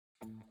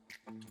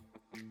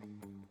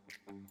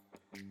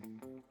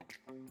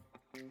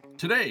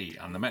Today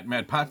on the Matt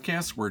Mad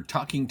Podcast, we're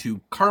talking to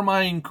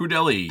Carmine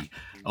Crudele,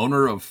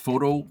 owner of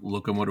Photo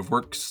Locomotive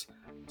Works.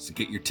 So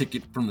get your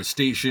ticket from the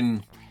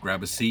station,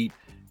 grab a seat,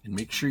 and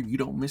make sure you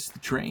don't miss the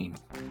train.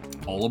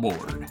 All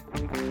aboard.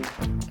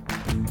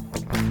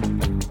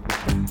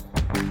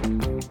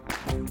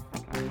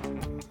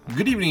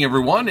 Good evening,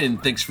 everyone,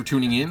 and thanks for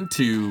tuning in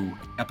to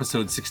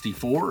episode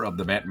 64 of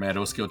the Matt Mad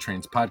O-Scale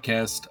Trains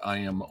podcast. I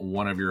am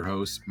one of your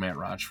hosts, Matt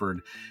Rochford,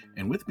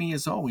 and with me,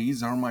 as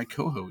always, are my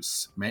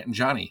co-hosts, Matt and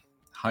Johnny.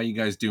 How you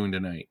guys doing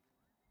tonight?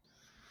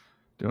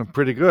 Doing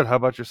pretty good. How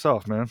about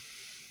yourself, man?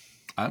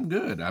 I'm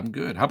good. How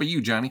about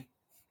you, Johnny?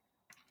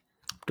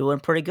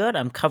 Doing pretty good.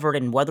 I'm covered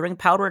in weathering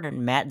powder,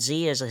 and Matt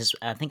Z is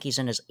I think he's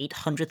in his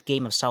 800th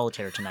game of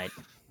solitaire tonight.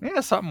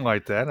 Yeah, something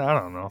like that. I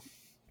don't know.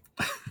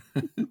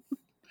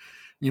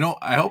 You know,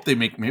 I hope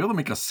maybe they'll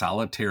make a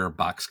solitaire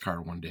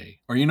boxcar one day.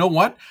 Or you know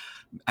what?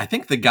 I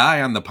think the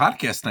guy on the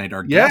podcast tonight,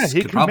 our guest,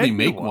 could probably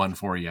make one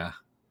for you.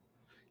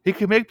 He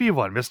could make me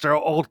one, Mr.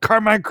 Old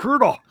Carmine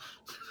Crudele.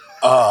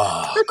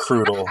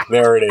 Crudele.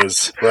 There it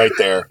is, right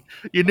there.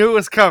 You knew it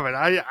was coming.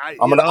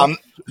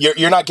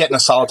 You're not getting a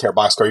solitaire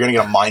boxcar. You're gonna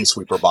get a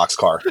Minesweeper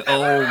boxcar.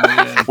 Oh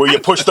man! Where you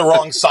push the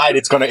wrong side,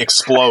 it's gonna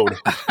explode.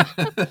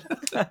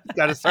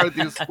 Got to start with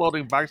the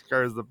exploding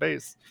boxcar as the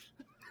base.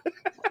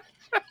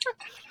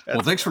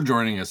 Well, thanks for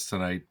joining us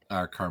tonight,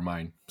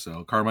 Carmine.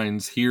 So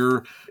Carmine's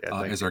here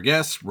as our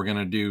guest. We're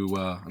gonna do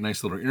a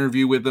nice little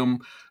interview with him.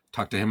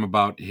 Talk to him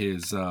about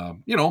his,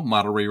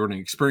 model railroading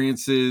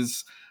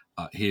experiences.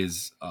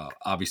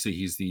 Obviously,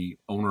 he's the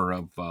owner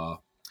of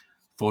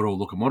Photo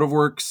Locomotive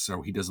Works,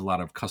 so he does a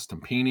lot of custom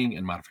painting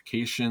and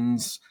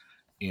modifications.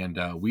 And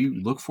we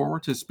look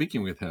forward to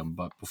speaking with him.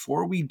 But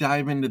before we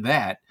dive into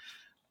that,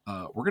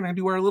 we're going to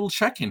do our little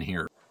check-in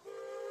here.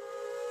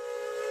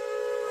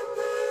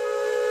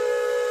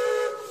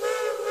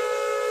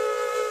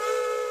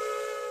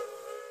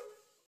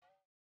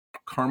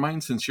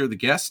 Carmine, since you're the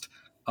guest,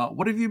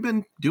 what have you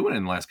been doing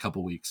in the last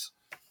couple weeks?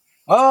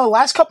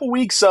 Last couple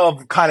weeks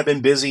I've kind of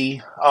been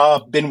busy.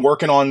 Been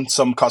working on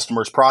some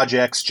customers'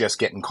 projects, just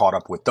getting caught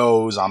up with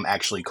those. I'm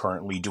actually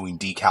currently doing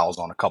decals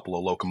on a couple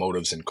of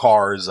locomotives and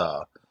cars.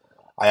 I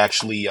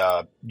actually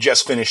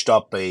just finished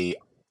up an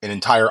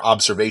entire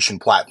observation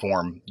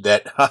platform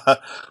that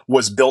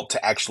was built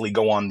to actually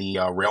go on the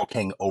Rail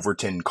King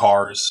Overton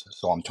cars.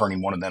 So I'm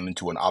turning one of them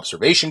into an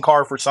observation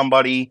car for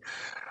somebody.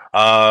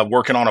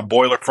 Working on a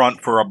boiler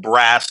front for a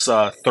brass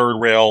third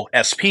rail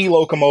SP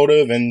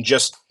locomotive, and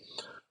just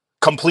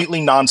completely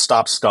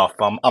nonstop stuff.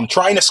 I'm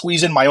trying to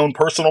squeeze in my own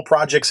personal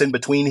projects in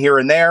between here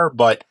and there,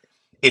 but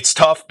it's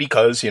tough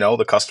because,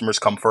 the customers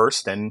come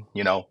first, and,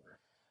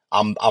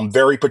 I'm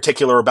very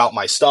particular about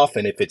my stuff.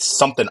 And if it's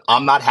something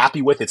I'm not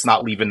happy with, it's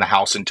not leaving the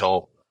house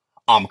until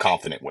I'm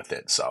confident with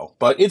it. So,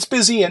 but it's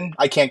busy and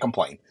I can't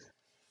complain.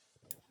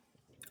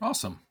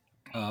 Awesome.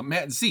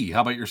 Matt Z,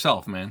 how about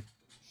yourself, man?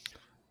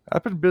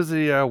 I've been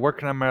busy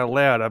working on my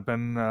layout. I've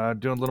been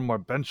doing a little more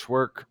bench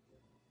work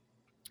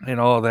and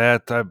all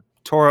that. I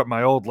tore up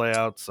my old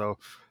layout, so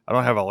I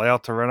don't have a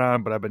layout to run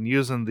on, but I've been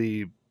using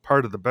the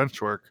part of the bench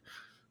work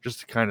just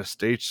to kind of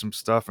stage some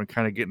stuff and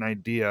kind of get an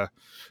idea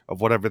of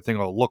what everything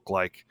will look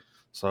like.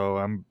 So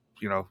I'm,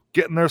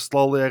 getting there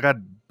slowly. I got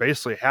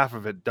basically half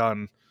of it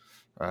done,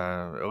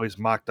 at least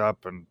mocked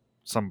up, and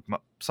some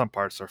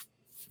parts are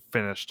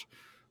finished.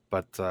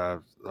 But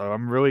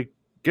I'm really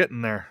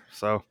getting there.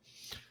 So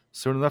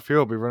soon enough here,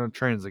 I'll be running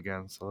trains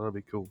again, so that'll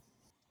be cool.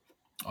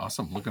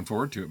 Awesome. Looking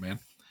forward to it, man.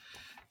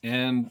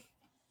 And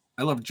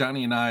I love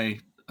Johnny and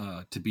I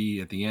to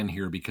be at the end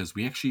here because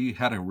we actually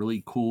had a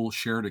really cool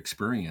shared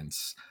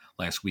experience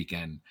last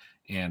weekend.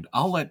 And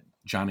I'll let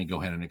Johnny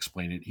go ahead and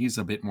explain it. He's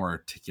a bit more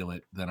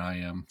articulate than I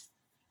am.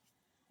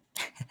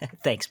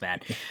 Thanks,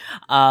 Matt.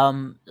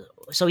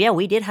 So yeah,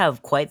 we did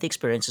have quite the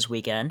experience this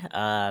weekend.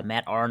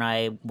 Matt R and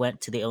I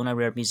went to the Ona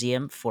Rare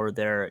Museum for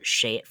their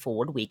Shay It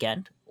Forward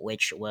weekend,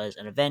 which was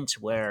an event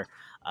where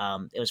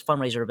it was a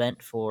fundraiser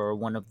event for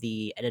one of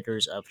the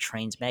editors of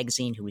Trains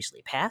magazine who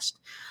recently passed.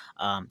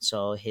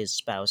 So his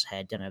spouse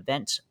had done an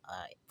event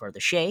for the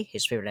Shay,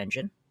 his favorite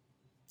engine,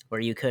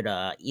 where you could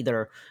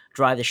either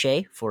drive the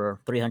Shay for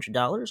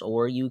 $300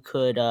 or you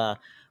could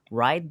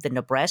ride the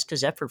Nebraska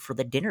Zephyr for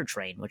the dinner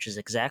train, which is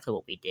exactly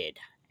what we did.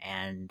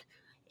 And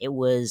it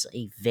was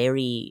a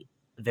very,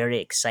 very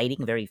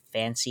exciting, very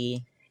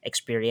fancy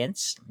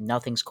experience.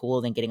 Nothing's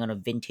cooler than getting on a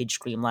vintage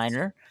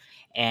Streamliner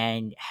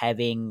and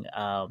having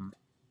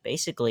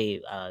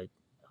basically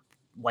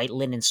white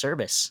linen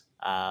service.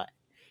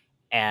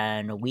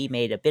 And we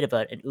made a bit of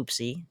an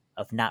oopsie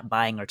of not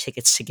buying our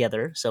tickets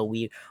together. So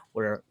we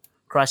were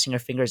crossing our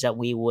fingers that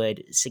we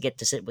would get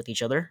to sit with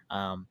each other.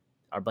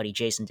 Our buddy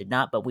Jason did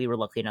not, but we were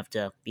lucky enough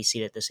to be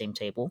seated at the same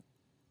table.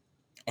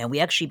 And we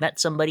actually met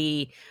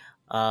somebody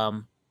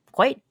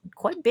quite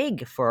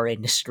big for our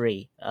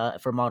industry,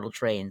 for model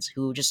trains,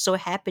 who just so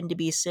happened to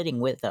be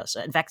sitting with us.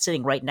 In fact,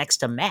 sitting right next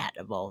to Matt,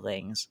 of all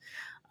things.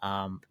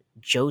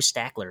 Joe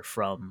Stackler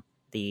from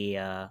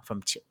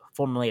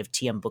formerly of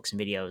TM Books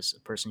and Videos, a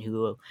person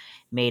who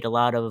made a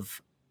lot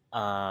of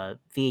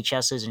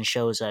VHSs and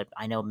shows that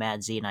I know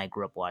Matt Z and I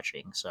grew up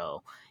watching.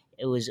 So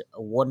it was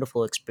a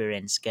wonderful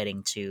experience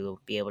getting to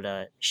be able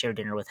to share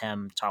dinner with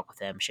him, talk with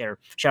him, share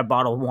a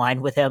bottle of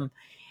wine with him,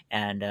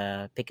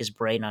 and pick his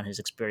brain on his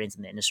experience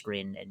in the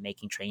industry and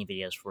making training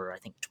videos for I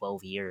think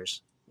 12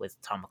 years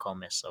with Tom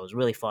McComas. So it was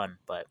really fun.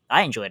 But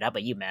I enjoyed it. How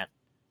about you, Matt?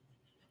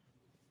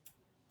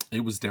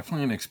 It was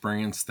definitely an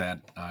experience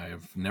that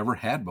I've never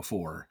had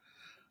before.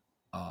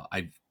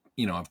 I've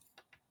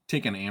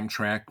taken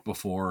Amtrak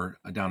before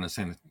down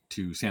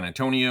to San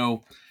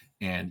Antonio,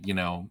 and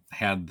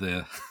had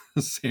the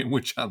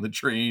sandwich on the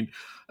train.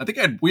 I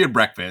think we had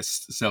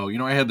breakfast, so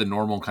I had the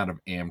normal kind of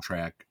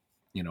Amtrak,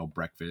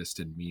 breakfast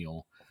and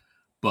meal.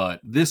 But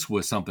this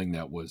was something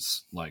that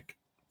was like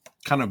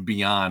kind of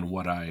beyond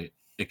what I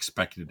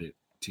expected it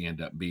to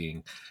end up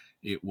being.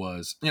 It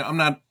was, I'm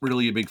not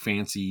really a big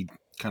fancy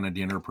kind of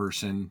dinner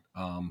person.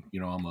 I'm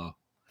a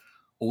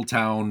old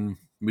town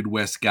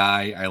Midwest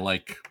guy. I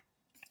like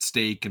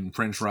steak and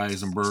French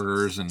fries and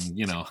burgers and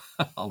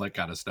all that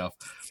kind of stuff.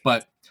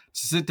 But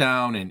to sit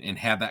down and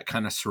have that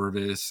kind of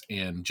service,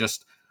 and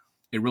just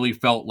it really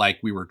felt like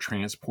we were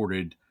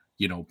transported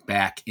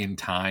back in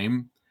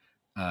time,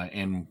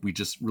 and we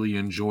just really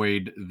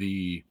enjoyed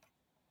the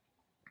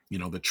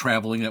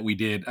traveling that we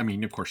did. I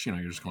mean, of course, you're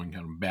just going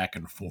kind of back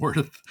and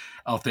forth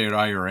out there at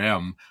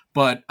IRM,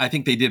 but I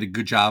think they did a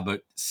good job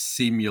at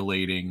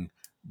simulating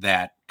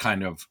that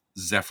kind of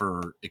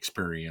Zephyr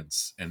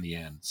experience in the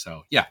end.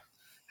 So yeah,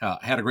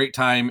 had a great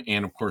time.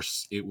 And of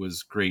course it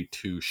was great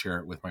to share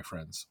it with my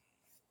friends.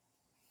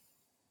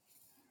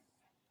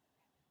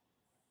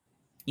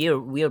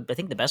 I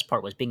think the best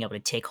part was being able to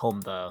take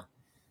home the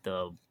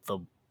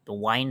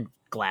wine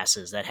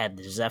glasses that had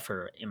the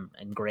Zephyr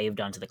engraved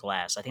onto the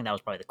glass. I think that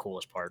was probably the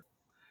coolest part.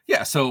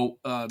 Yeah. So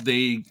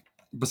they,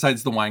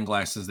 besides the wine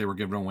glasses they were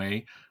giving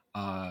away,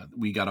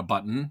 we got a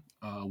button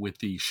with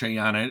the Shay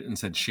on it and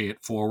said "Shay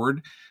it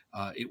forward."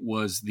 It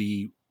was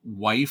the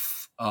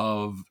wife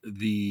of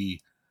the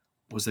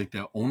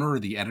owner or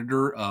the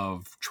editor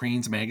of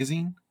Trains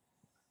magazine.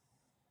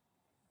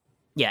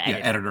 Yeah,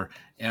 editor.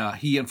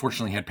 He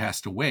unfortunately had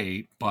passed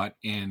away, but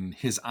in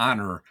his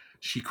honor,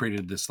 she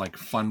created this like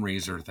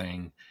fundraiser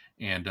thing,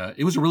 and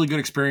it was a really good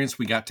experience.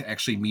 We got to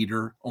actually meet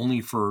her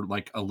only for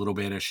like a little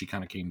bit as she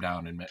kind of came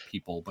down and met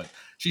people, but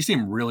she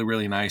seemed really,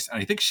 really nice.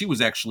 And I think she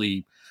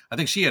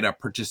had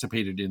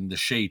participated in the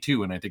Shay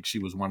too, and I think she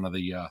was one of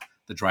the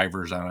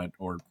drivers on it,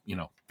 or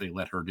they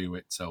let her do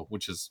it. So,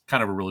 which is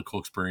kind of a really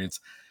cool experience.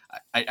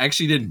 I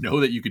actually didn't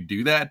know that you could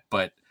do that,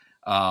 but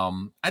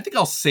I think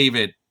I'll save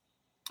it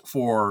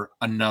for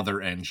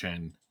another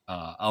engine.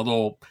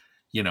 Although,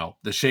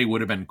 the Shay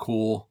would have been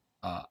cool.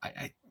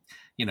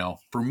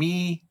 For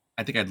me,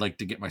 I think I'd like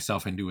to get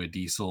myself into a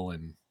diesel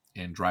and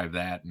drive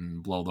that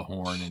and blow the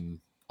horn and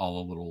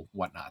all the little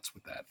whatnots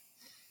with that.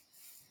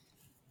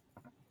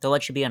 They'll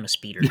let you be on a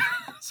speeder.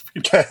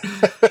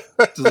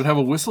 Does it have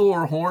a whistle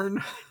or a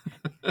horn?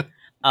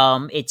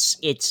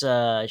 It's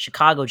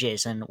Chicago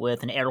Jason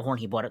with an air horn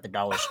he bought at the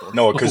dollar store.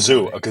 No, a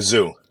kazoo. A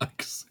kazoo.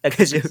 A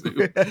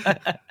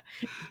kazoo.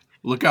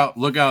 Look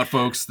out,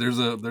 folks! There's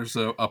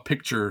a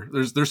picture.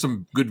 There's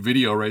some good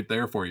video right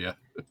there for you.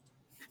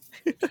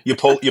 You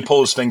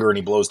pull his finger and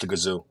he blows the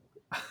kazoo.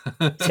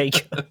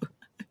 Take.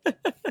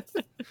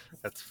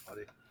 That's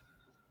funny.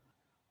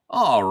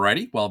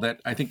 Alrighty, well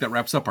I think that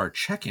wraps up our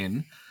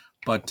check-in.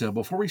 But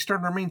before we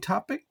start our main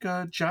topic,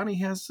 Johnny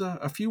has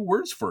a few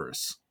words for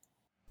us.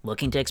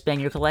 Looking to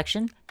expand your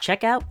collection?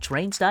 Check out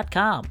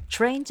Trains.com.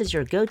 Trains is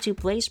your go-to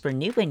place for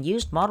new and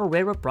used model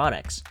railroad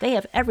products. They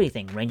have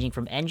everything ranging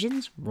from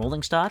engines,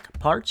 rolling stock,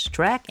 parts,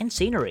 track, and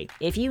scenery.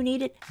 If you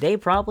need it, they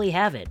probably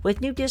have it.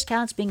 With new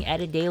discounts being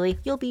added daily,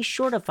 you'll be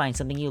sure to find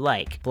something you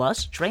like.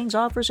 Plus, Trains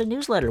offers a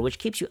newsletter which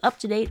keeps you up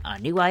to date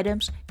on new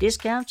items,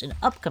 discounts, and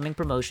upcoming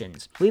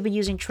promotions. We've been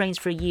using Trains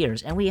for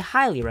years, and we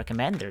highly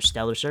recommend their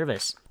stellar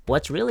service.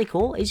 What's really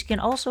cool is you can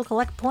also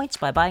collect points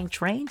by buying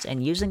trains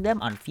and using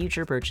them on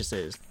future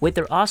purchases. With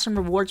their awesome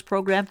rewards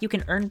program, you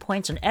can earn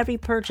points on every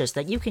purchase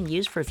that you can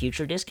use for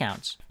future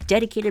discounts.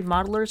 Dedicated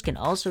modelers can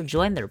also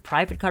join their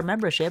private car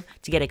membership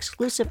to get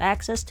exclusive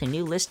access to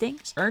new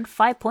listings, earn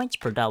 5 points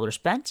per dollar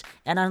spent,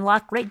 and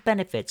unlock great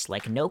benefits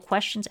like no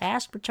questions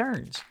asked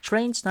returns.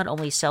 Trains not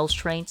only sells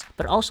trains,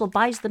 but also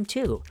buys them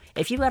too.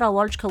 If you got a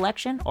large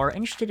collection or are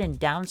interested in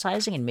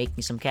downsizing and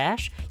making some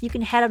cash, you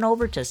can head on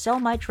over to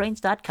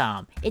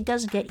sellmytrains.com. It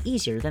doesn't get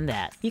easier than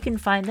that. You can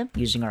find them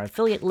using our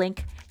affiliate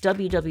link,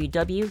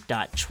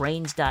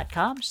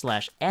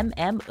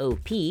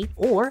 www.trains.com/MMOP,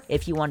 or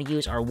if you want to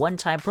use our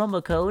one-time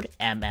promo code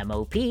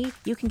MMOP,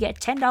 you can get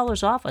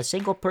 $10 off a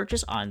single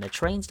purchase on the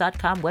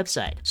Trains.com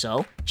website.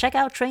 So check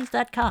out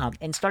Trains.com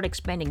and start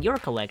expanding your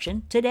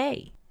collection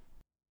today.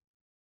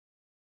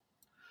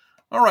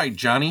 All right,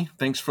 Johnny,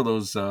 thanks for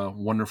those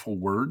wonderful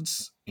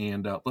words.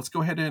 And let's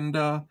go ahead and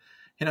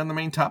hit on the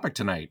main topic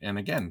tonight. And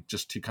again,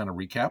 just to kind of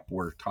recap,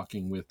 we're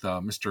talking with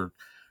Mr.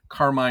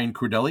 Carmine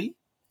Crudele.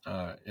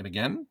 And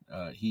again,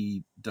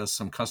 he does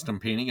some custom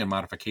painting and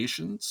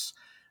modifications.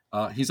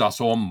 He's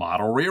also a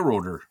model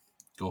railroader.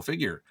 Go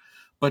figure.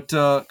 But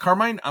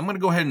Carmine, I'm going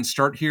to go ahead and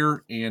start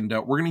here, and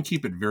we're going to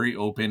keep it very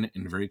open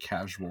and very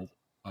casual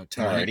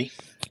tonight. Alrighty.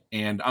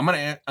 And I'm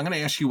gonna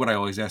ask you what I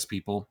always ask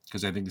people,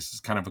 because I think this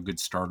is kind of a good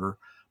starter.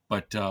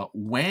 But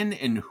when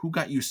and who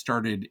got you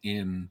started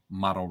in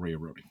model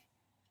railroading?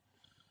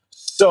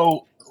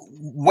 So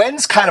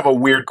when's kind of a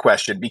weird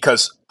question,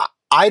 because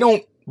I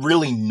don't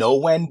really know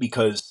when,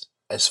 because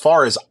as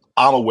far as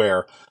I'm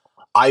aware,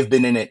 I've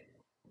been in it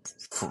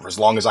for as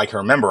long as I can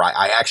remember.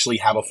 I actually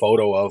have a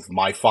photo of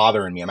my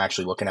father and me. I'm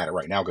actually looking at it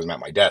right now because I'm at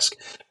my desk.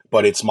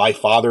 But it's my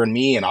father and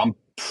me, and I'm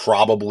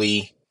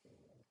probably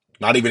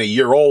not even a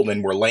year old,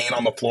 and we're laying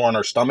on the floor on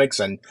our stomachs,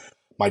 and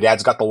my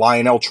dad's got the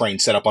Lionel train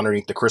set up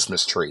underneath the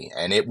Christmas tree.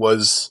 And it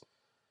was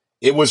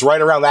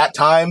right around that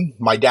time.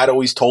 My dad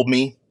always told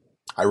me,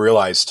 I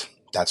realized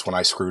that's when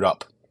I screwed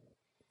up.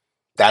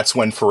 That's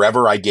when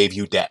forever I gave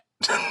you debt.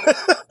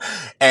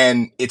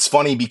 And it's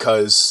funny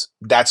because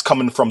that's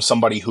coming from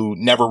somebody who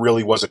never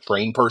really was a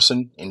train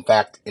person. In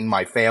fact, in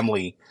my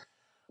family,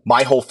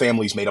 my whole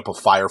family's made up of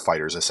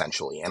firefighters,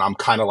 essentially. And I'm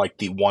kind of like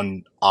the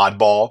one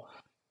oddball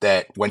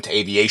that went to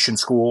aviation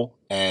school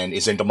and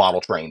is into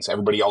model trains.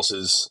 Everybody else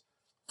is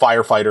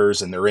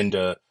firefighters, and they're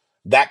into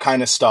that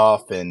kind of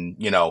stuff. And,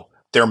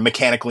 they're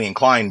mechanically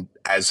inclined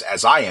as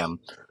I am.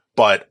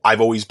 But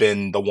I've always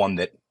been the one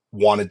that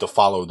wanted to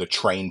follow the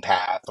train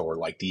path, or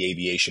like the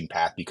aviation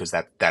path, because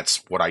that's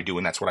what I do,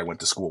 and that's what I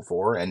went to school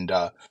for. And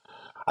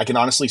I can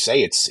honestly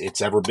say it's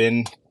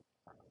been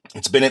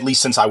at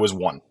least since I was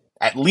one.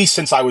 At least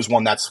since I was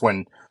one, that's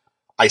when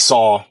I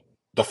saw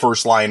the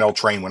first Lionel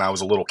train when I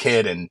was a little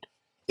kid, and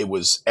it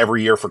was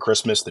every year for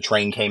Christmas. The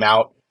train came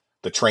out.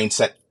 The train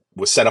set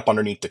was set up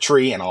underneath the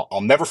tree, and I'll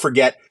never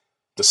forget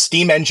the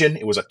steam engine.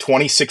 It was a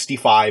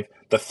 2065.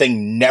 The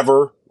thing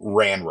never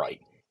ran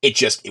right.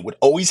 It would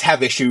always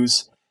have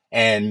issues,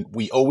 and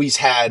we always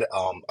had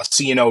a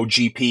C&O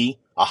GP,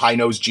 a high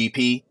nose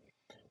GP,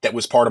 that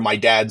was part of my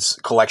dad's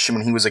collection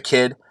when he was a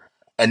kid.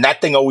 And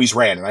that thing always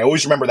ran. And I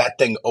always remember that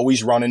thing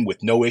always running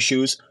with no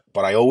issues,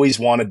 but I always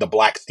wanted the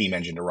black steam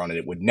engine to run, and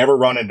it would never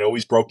run, and it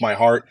always broke my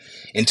heart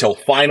until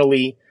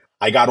finally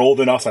I got old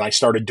enough and I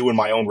started doing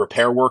my own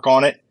repair work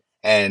on it.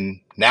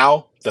 And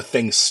now the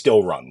thing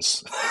still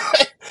runs.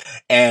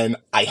 And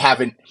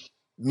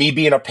me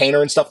being a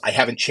painter and stuff, I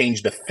haven't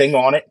changed a thing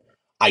on it.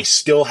 I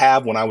still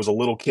have, when I was a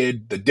little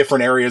kid, the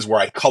different areas where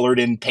I colored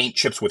in paint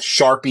chips with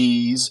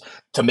Sharpies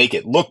to make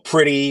it look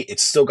pretty.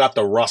 It's still got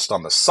the rust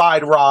on the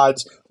side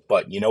rods.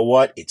 But you know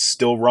what? It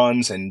still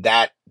runs, and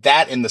that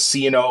and the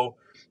C&O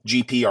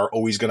GP are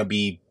always going to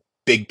be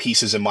big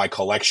pieces in my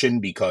collection,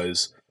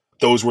 because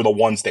those were the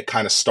ones that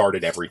kind of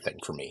started everything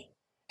for me.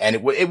 And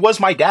it was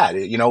my dad,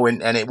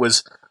 and it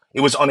was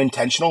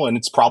unintentional, and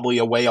it's probably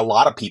a way a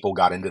lot of people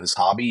got into this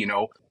hobby.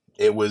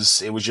 It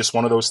was just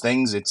one of those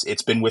things.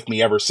 It's been with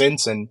me ever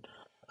since, and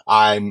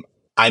I'm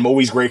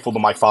always grateful to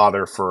my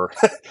father for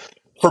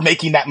for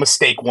making that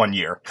mistake one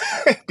year,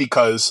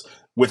 because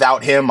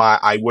without him,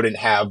 I wouldn't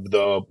have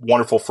the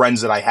wonderful friends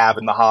that I have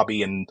in the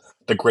hobby, and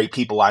the great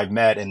people I've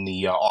met, and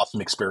the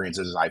awesome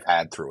experiences I've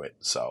had through it.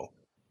 So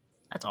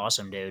that's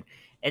awesome, dude.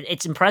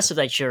 It's impressive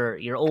that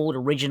your old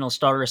original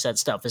starter set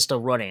stuff is still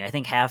running. I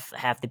think half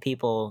the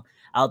people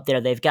out there,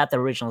 they've got the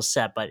original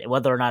set, but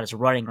whether or not it's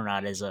running or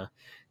not is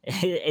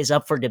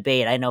up for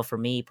debate. I know for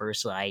me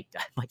personally,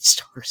 my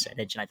starter set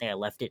engine, I think I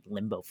left it in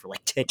limbo for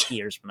like 10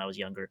 years when I was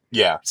younger.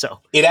 Yeah.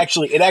 So it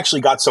actually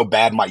got so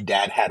bad, my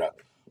dad had to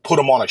put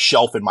them on a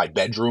shelf in my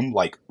bedroom,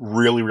 like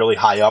really, really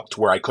high up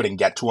to where I couldn't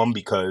get to them,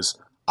 because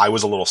I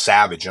was a little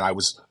savage, and I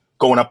was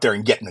going up there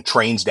and getting the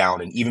trains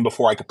down. And even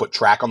before I could put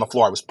track on the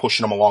floor, I was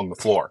pushing them along the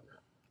floor.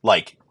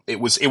 Like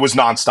it was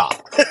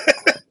nonstop.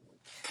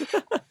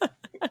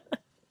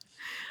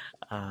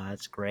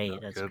 that's great.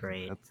 That's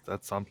great.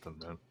 That's something,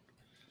 man.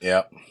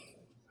 Yeah.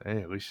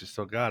 Hey, at least you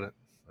still got it.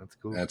 That's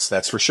cool.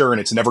 That's for sure, and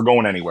it's never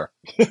going anywhere.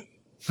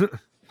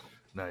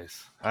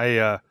 Nice.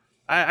 I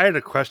had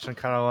a question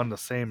kind of on the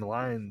same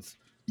lines.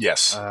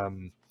 Yes.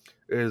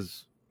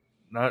 Is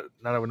not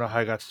that we know how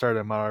I got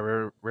started in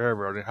model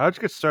railroading. How'd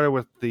you get started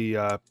with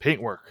the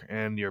paintwork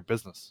and your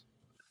business?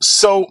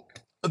 So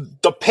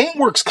the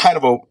paintwork's kind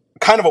of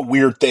a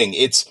weird thing.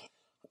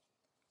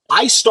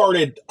 I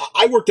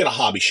worked at a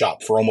hobby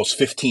shop for almost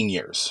 15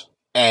 years,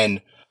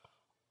 and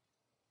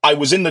I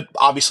was in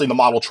obviously the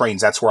model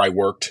trains. That's where I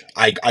worked.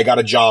 I got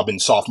a job in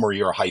sophomore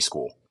year of high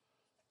school,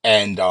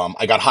 and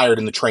I got hired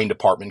in the train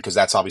department because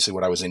that's obviously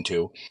what I was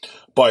into.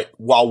 But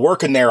while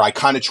working there, I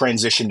kind of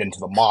transitioned into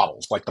the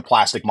models, like the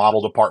plastic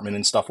model department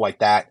and stuff like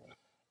that.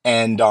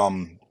 And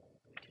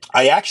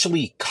I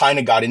actually kind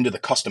of got into the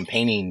custom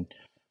painting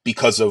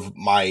because of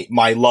my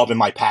love and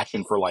my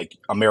passion for like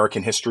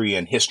American history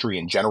and history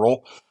in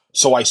general.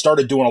 So I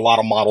started doing a lot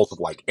of models of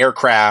like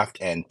aircraft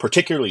and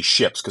particularly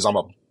ships, because I'm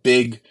a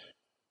big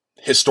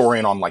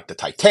historian on like the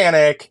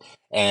Titanic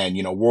and,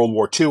 World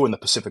War II and the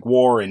Pacific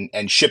War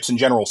and ships in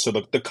general. So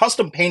the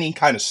custom painting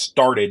kind of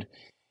started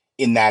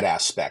in that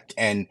aspect.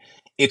 And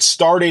it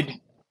started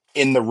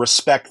in the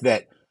respect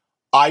that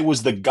I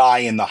was the guy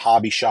in the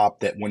hobby shop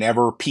that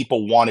whenever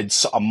people wanted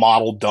a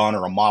model done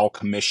or a model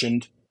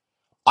commissioned,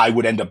 I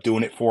would end up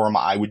doing it for them.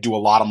 I would do a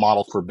lot of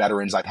models for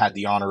veterans. I've had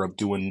the honor of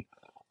doing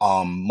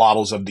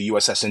models of the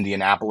USS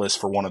Indianapolis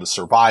for one of the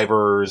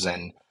survivors,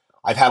 and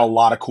I've had a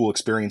lot of cool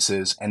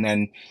experiences. And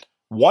then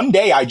one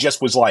day I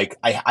just was like,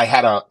 I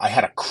had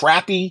a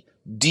crappy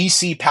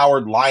DC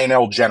powered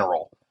Lionel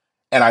General,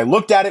 and I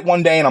looked at it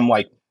one day and I'm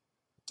like,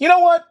 you know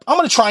what? I'm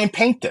going to try and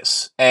paint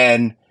this.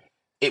 And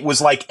it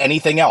was like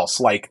anything else.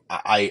 Like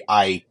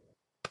I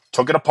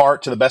took it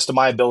apart to the best of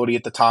my ability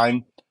at the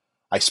time.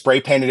 I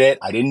spray painted it.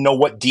 I didn't know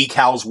what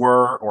decals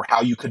were or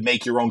how you could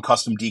make your own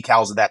custom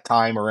decals at that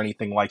time or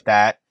anything like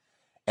that.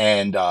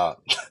 And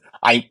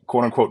I,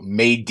 quote unquote,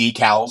 made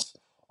decals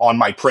on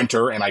my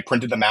printer, and I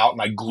printed them out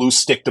and I glue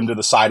sticked them to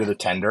the side of the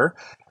tender.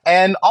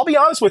 And I'll be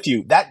honest with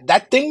you,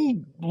 that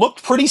thing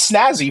looked pretty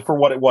snazzy for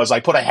what it was. I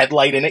put a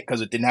headlight in it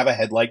because it didn't have a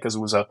headlight because it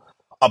was a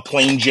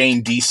plain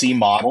Jane DC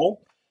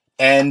model.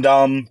 And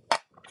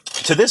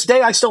to this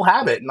day, I still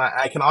have it. And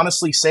I can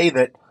honestly say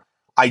that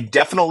I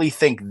definitely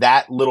think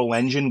that little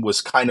engine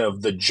was kind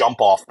of the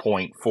jump off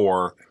point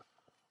for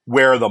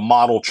where the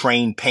model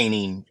train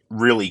painting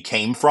really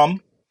came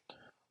from.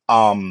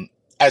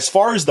 As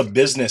far as the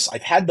business,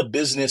 I've had the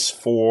business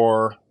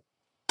for,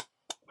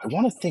 I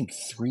want to think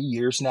 3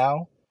 years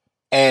now.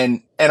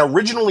 And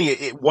originally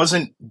it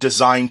wasn't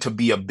designed to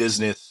be a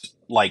business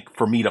like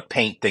for me to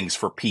paint things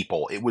for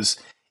people. It was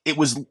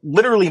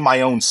literally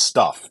my own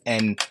stuff.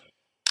 And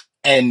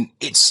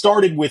it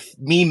started with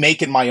me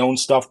making my own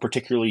stuff,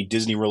 particularly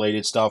Disney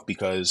related stuff,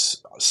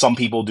 because some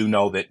people do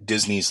know that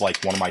Disney's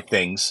like one of my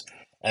things.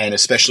 And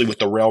especially with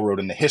the railroad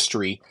and the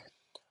history,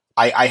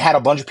 I had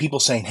a bunch of people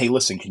saying, hey,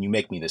 listen, can you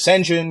make me this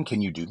engine?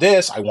 Can you do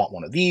this? I want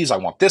one of these. I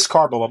want this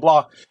car, blah, blah,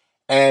 blah.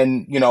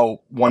 And,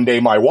 one day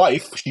my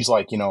wife, she's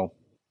like,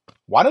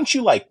 why don't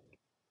you like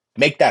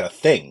make that a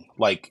thing?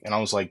 And I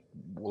was like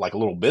a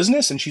little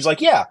business? And she's like,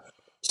 yeah.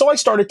 So I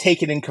started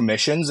taking in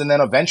commissions, and then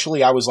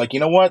eventually I was like, you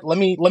know what? Let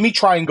me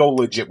try and go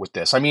legit with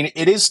this. I mean,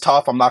 it is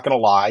tough. I'm not going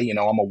to lie.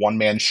 I'm a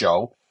one-man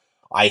show.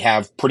 I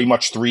have pretty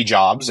much 3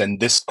 jobs,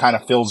 and this kind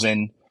of fills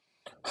in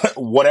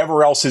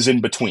whatever else is in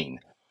between.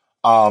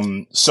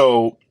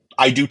 So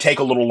I do take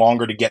a little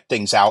longer to get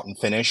things out and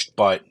finished,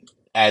 but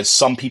as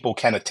some people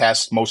can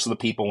attest, most of the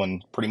people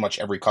and pretty much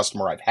every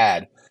customer I've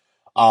had,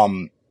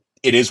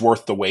 it is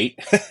worth the wait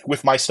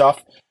with my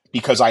stuff,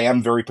 because I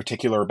am very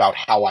particular about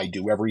how I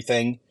do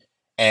everything.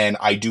 And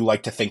I do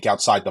like to think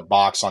outside the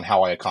box on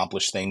how I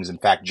accomplish things. In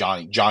fact,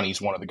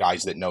 Johnny's one of the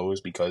guys that knows,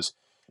 because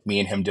me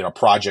and him did a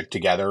project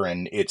together,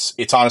 and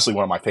it's honestly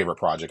one of my favorite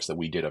projects that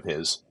we did of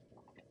his.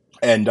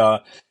 And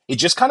it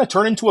just kind of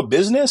turned into a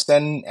business,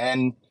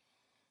 and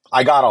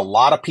I got a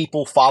lot of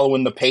people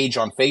following the page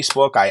on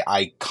Facebook.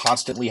 I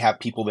constantly have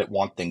people that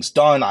want things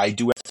done. I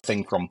do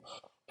everything from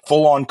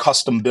full-on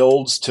custom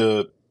builds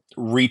to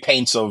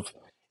repaints of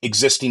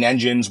existing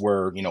engines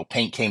where,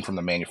 paint came from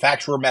the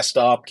manufacturer messed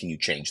up. Can you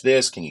change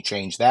this? Can you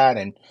change that?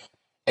 And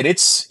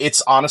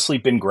it's honestly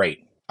been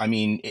great. I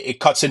mean,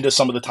 it cuts into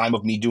some of the time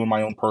of me doing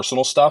my own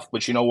personal stuff,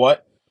 but you know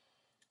what?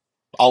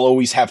 I'll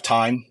always have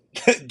time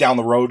down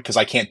the road because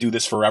I can't do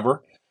this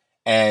forever.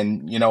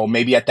 And,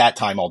 maybe at that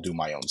time I'll do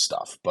my own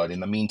stuff. But in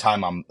the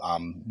meantime,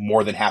 I'm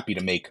more than happy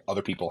to make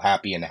other people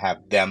happy and to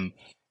have them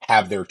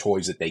have their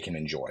toys that they can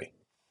enjoy.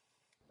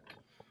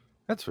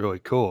 That's really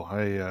cool.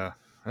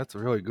 That's a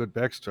really good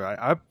backstory.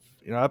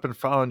 I've been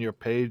following your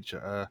page.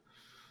 I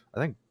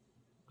think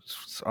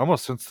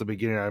almost since the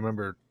beginning. I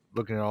remember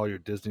looking at all your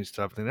Disney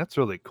stuff, and that's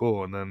really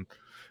cool. And then,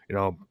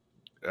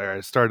 I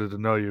started to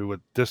know you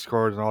with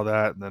Discord and all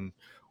that. And then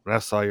when I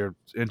saw your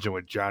engine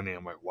with Johnny,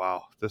 I'm like,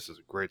 wow, this is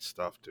great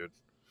stuff, dude.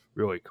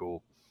 Really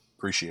cool.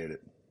 Appreciate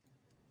it.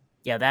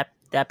 Yeah,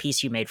 that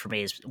piece you made for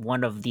me is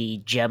one of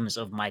the gems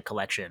of my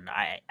collection.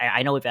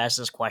 I know we've asked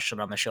this question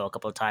on the show a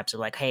couple of times. So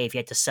like, hey, if you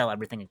had to sell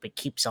everything but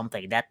keep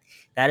something, that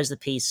is the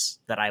piece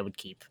that I would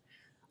keep.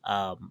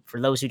 For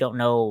those who don't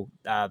know,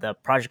 the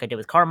project I did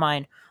with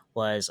Carmine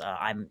was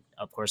I'm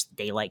of course the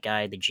Daylight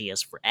guy, the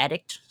GS for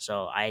Addict.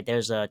 So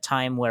there's a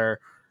time where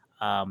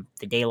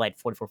the Daylight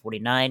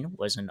 4449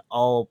 was an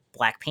all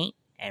black paint,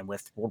 and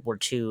with World War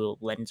II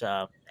lens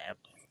air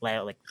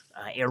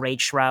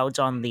raid shrouds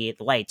on the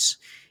lights.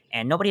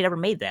 And nobody had ever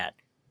made that.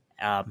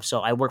 So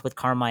I worked with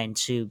Carmine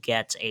to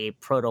get a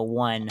Proto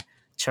 1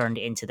 turned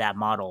into that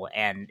model.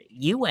 And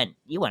you went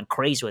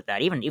crazy with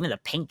that. Even the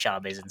paint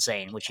job is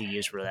insane, what you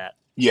used for that.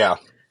 Yeah.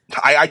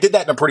 I did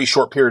that in a pretty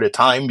short period of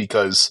time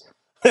because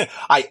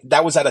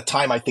that was at a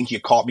time I think you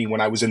caught me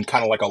when I was in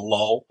kind of like a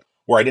lull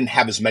where I didn't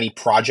have as many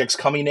projects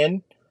coming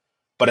in.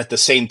 But at the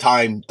same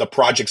time, the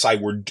projects I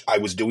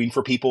was doing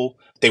for people,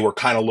 they were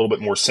kind of a little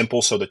bit more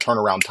simple, so the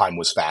turnaround time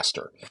was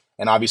faster.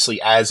 And obviously,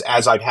 as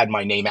I've had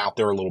my name out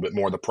there a little bit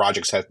more, the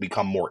projects have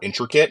become more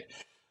intricate.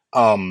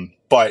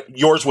 But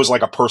yours was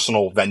like a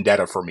personal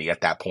vendetta for me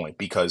at that point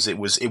because it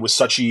was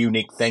such a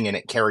unique thing, and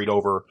it carried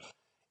over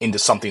into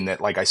something that,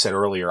 like I said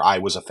earlier, I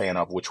was a fan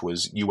of, which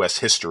was U.S.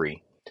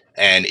 history,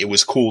 and it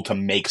was cool to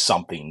make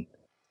something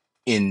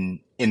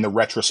in the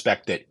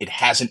retrospect that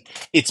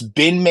it's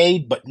been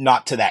made, but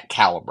not to that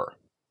caliber.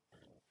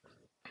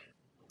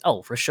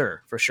 Oh, for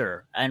sure, for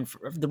sure. And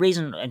the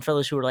reason, and for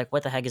those who are like,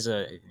 "What the heck is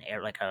a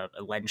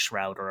lens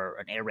shroud or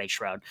an air raid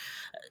shroud?"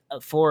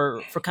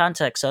 For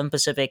context, Southern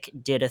Pacific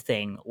did a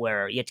thing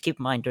where you have to keep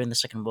in mind during the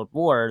Second World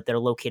War, they're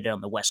located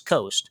on the West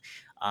Coast,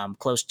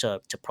 close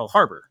to Pearl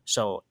Harbor.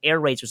 So air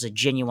raids was a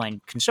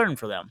genuine concern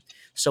for them.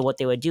 So what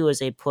they would do is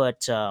they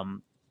put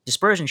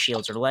dispersion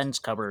shields or lens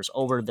covers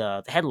over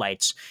the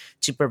headlights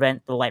to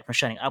prevent the light from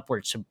shining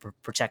upwards to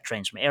protect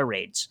trains from air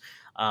raids.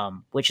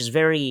 Which is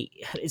very.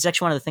 It's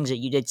actually one of the things that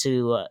you did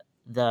to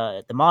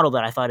the model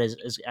that I thought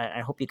is. I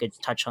hope you could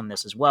touch on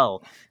this as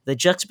well. The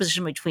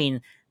juxtaposition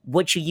between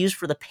what you use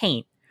for the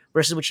paint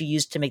versus what you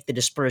use to make the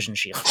dispersion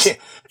shields.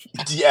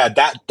 Yeah,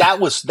 that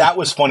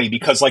was funny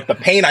because like the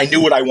paint, I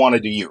knew what I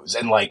wanted to use,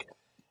 and like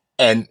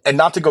and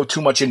not to go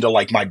too much into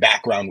like my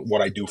background,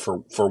 what I do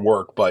for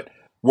work, but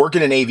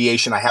working in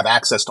aviation, I have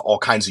access to all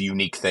kinds of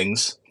unique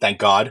things, thank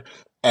God.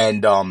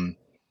 And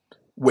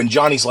when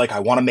Johnny's like, I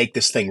want to make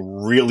this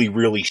thing really,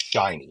 really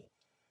shiny.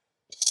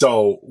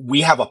 So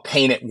we have a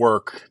paint at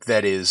work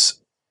that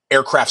is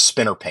aircraft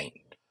spinner paint,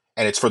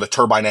 and it's for the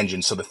turbine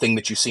engine. So the thing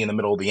that you see in the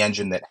middle of the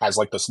engine that has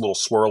like this little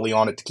swirly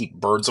on it to keep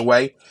birds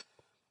away,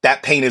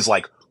 that paint is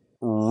like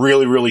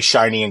really, really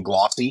shiny and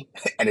glossy,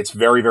 and it's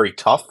very, very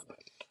tough.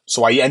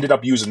 So I ended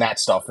up using that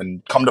stuff,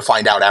 and come to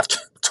find out after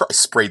I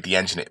sprayed the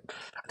engine,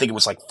 I think it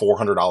was like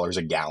 $400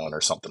 a gallon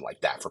or something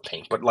like that for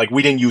paint. But like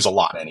we didn't use a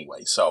lot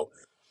anyway, so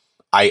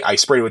I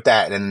sprayed with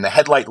that. And the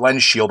headlight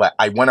lens shield,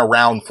 I went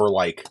around for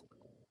like,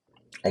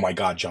 oh my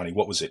God, Johnny,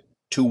 what was it?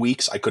 2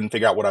 weeks? I couldn't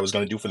figure out what I was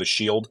going to do for the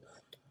shield.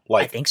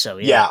 Like, I think so,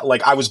 yeah.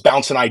 Like I was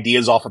bouncing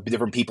ideas off of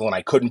different people, and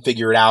I couldn't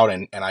figure it out.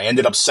 And I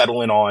ended up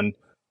settling on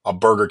a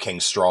Burger King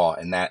straw.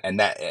 And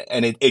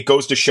it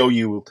goes to show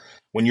you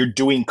when you're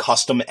doing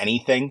custom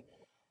anything,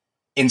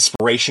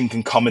 inspiration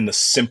can come in the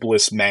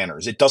simplest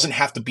manners. It doesn't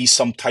have to be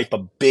some type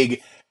of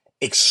big,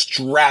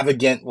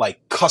 extravagant,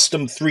 like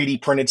custom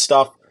 3D printed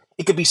stuff.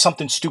 It could be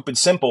something stupid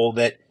simple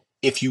that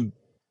if you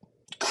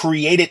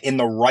create it in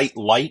the right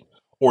light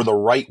or the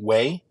right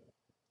way,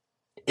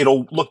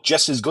 it'll look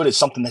just as good as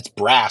something that's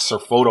brass or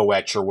photo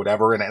etch or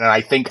whatever. And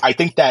I think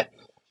that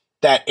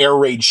air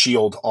raid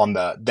shield on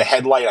the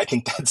headlight, I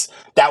think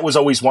that was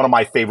always one of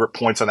my favorite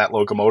points on that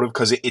locomotive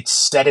because it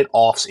set it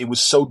off. It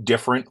was so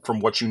different from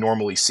what you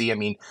normally see. I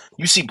mean,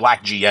 you see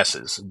black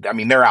GSs. I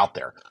mean, they're out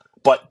there.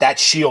 But that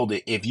shield,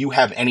 if you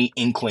have any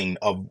inkling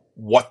of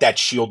what that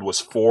shield was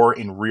for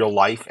in real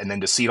life, and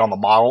then to see it on the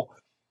model,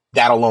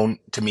 that alone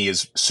to me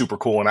is super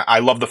cool. And I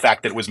love the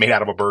fact that it was made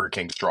out of a Burger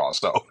King straw.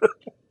 So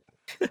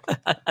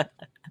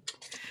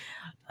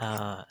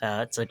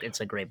it's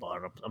a great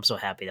bar. I'm so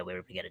happy that we were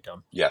able to get it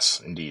done.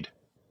 Yes, indeed.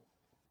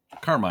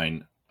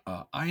 Carmine,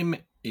 I'm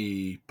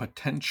a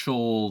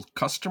potential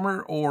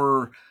customer,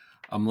 or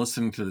I'm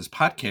listening to this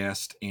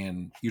podcast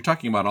and you're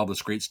talking about all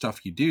this great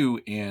stuff you do,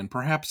 and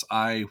perhaps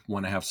I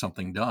want to have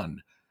something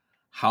done.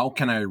 How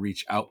can I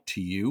reach out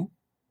to you?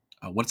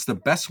 What's the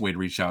best way to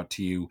reach out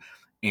to you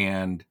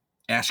and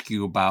ask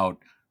you about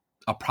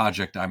a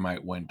project I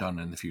might want done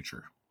in the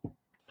future?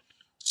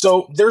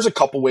 So there's a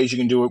couple ways you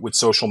can do it with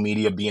social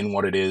media being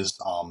what it is.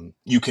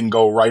 You can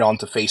go right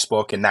onto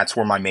Facebook, and that's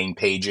where my main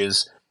page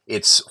is.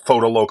 It's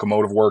Photo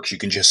Locomotive Works. You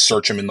can just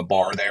search them in the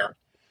bar there.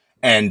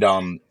 And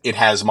it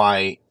has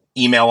my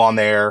email on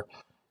there,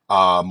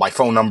 my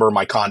phone number,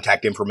 my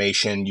contact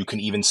information. You can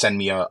even send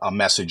me a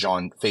message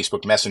on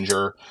Facebook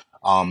Messenger.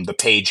 The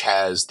page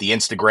has the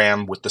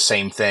Instagram with the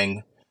same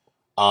thing.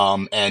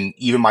 And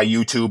even my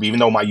YouTube, even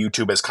though my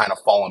YouTube has kind of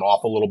fallen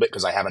off a little bit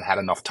because I haven't had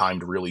enough time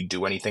to really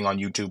do anything on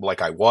YouTube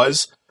like I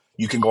was,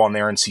 you can go on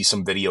there and see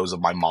some videos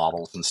of my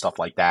models and stuff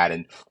like that.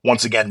 And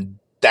once again,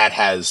 that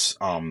has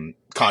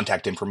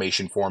contact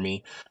information for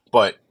me.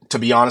 But to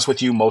be honest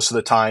with you, most of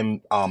the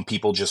time,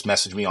 people just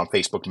message me on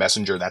Facebook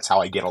Messenger. That's how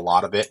I get a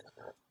lot of it.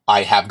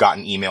 I have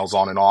gotten emails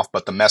on and off,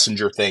 but the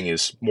Messenger thing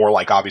is more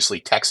like obviously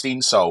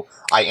texting. So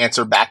I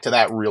answer back to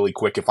that really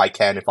quick if I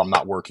can, if I'm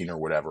not working or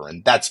whatever.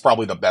 And that's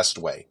probably the best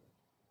way.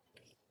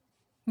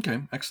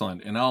 Okay,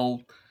 excellent. And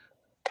I'll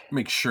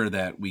make sure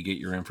that we get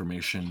your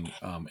information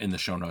in the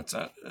show notes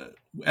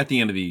at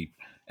the end of the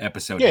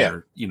episode. Yeah.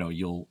 Here,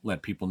 you'll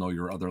let people know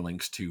your other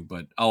links too,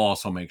 but I'll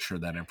also make sure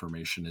that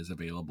information is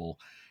available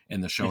in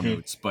the show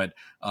notes. But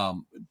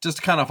just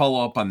to kind of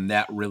follow up on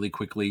that really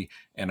quickly,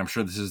 and I'm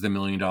sure this is the $1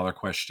 million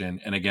question.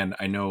 And again,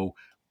 I know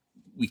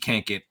we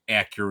can't get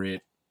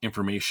accurate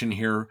information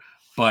here,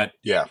 but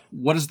yeah,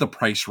 what is the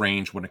price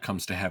range when it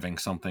comes to having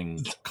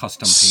something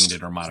custom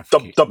painted or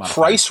modified? The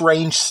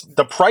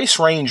price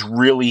range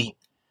really,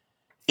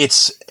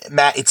 it's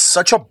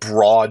such a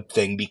broad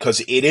thing because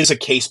it is a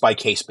case by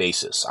case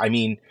basis. I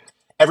mean,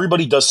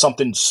 everybody does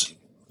something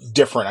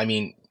different. I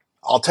mean,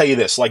 I'll tell you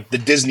this, like the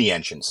Disney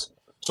engines.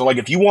 So like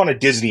if you want a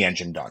Disney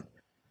engine done,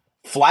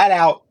 flat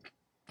out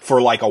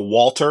for like a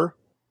Walter,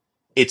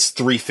 it's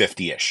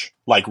 $350-ish.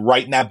 Like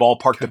right in that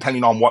ballpark,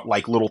 depending on what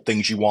like little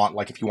things you want.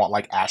 Like if you want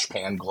like ash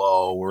pan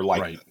glow or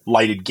like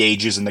lighted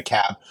gauges in the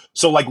cab.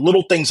 So like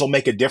little things will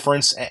make a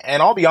difference.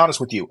 And I'll be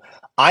honest with you,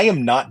 I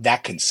am not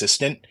that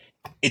consistent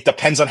it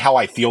depends on how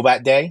I feel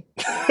that day.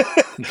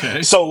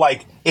 Okay. So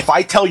like if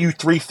I tell you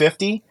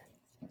 350,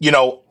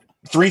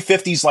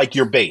 350 is like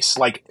your base.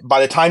 Like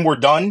by the time we're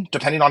done,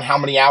 depending on how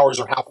many hours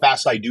or how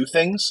fast I do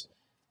things,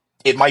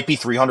 it might be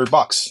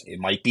 $300. It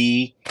might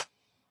be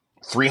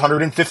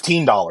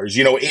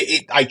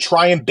 $315. I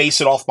try and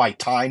base it off my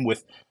time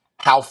with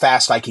how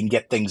fast I can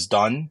get things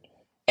done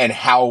and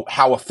how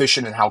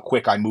efficient and how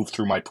quick I move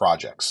through my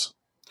projects.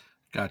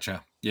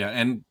 Gotcha. Yeah,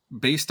 and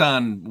based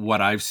on what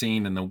I've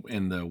seen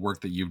in the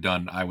work that you've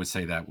done, I would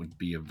say that would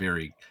be a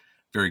very,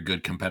 very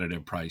good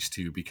competitive price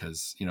too,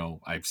 because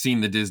I've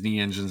seen the Disney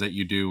engines that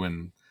you do,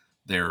 and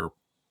they're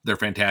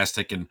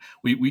fantastic. And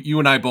you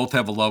and I both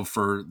have a love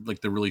for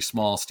like the really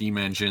small steam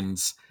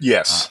engines.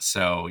 Yes.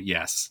 So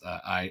yes,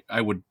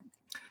 I would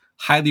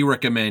highly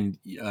recommend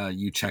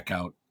you check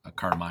out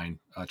Carmine.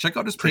 Check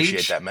out his page.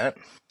 Appreciate that, Matt.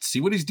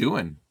 See what he's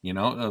doing.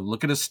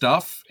 Look at his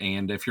stuff,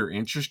 and if you're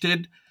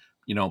interested,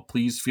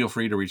 please feel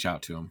free to reach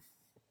out to him.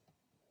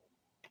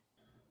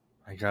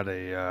 I got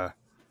a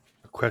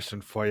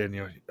question for you, and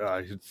you're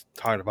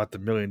talking about the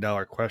 $1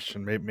 million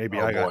question. Maybe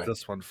I got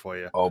this one for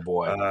you. Oh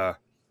boy!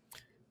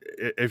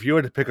 If you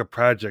were to pick a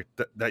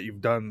project that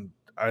you've done,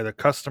 either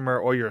customer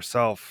or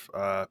yourself,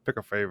 pick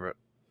a favorite.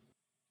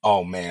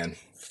 Oh man,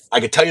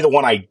 I could tell you the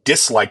one I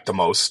dislike the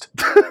most.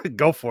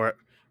 Go for it.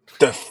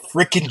 The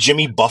freaking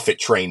Jimmy Buffett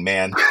train,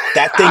 man.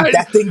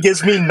 That thing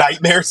gives me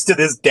nightmares to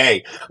this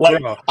day.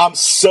 Like, I'm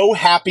so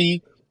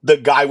happy the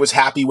guy was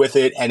happy with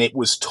it, and it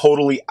was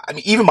totally, I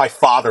mean, even my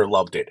father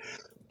loved it.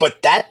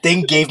 But that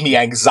thing gave me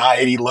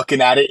anxiety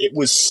looking at it. It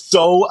was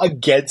so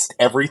against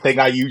everything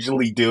I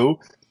usually do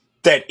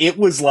that it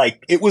was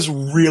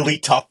really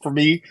tough for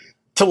me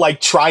to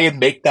like try and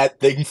make that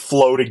thing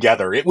flow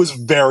together. It was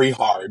very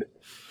hard.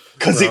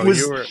 Because it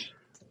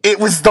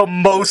was the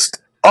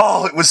most,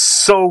 it was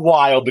so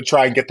wild to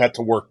try and get that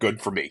to work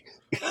good for me.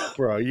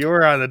 Bro, you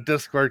were on the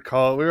Discord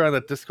call. We were on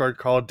the Discord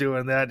call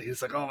doing that.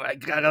 He's like, "Oh my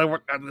God, I gotta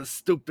work on this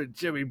stupid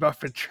Jimmy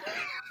Buffett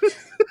train."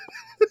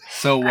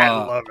 So I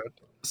love it.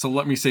 So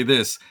let me say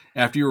this: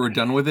 after you were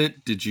done with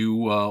it, did you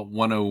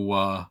want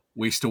to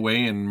waste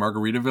away in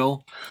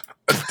Margaritaville?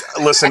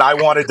 Listen, I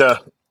wanted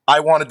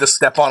to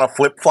step on a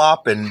flip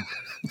flop and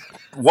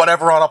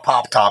whatever on a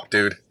pop top,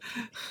 dude.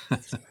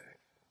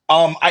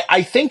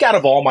 I think out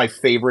of all my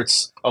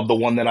favorites of the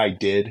one that I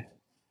did,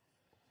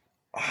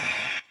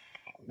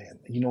 man,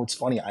 it's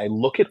funny. I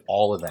look at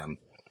all of them,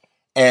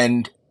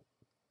 and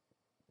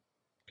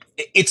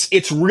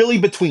it's really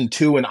between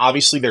two, and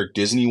obviously they're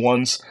Disney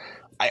ones.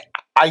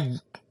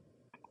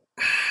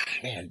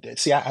 Man,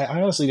 see, I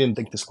honestly didn't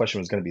think this question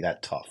was going to be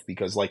that tough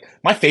because, like,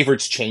 my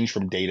favorites change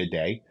from day to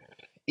day.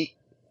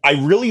 I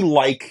really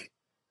like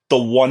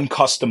the one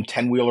custom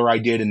 10-wheeler I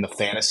did in the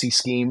fantasy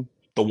scheme.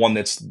 The one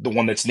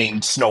that's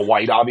named Snow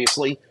White,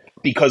 obviously,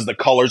 because the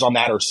colors on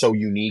that are so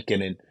unique,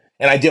 and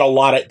I did a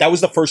lot of. That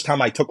was the first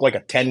time I took like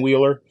a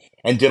 10-wheeler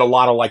and did a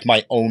lot of like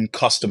my own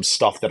custom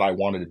stuff that I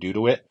wanted to do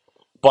to it.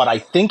 But I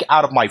think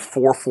out of my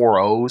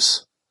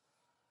 440s,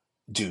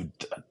 dude,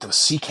 the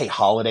CK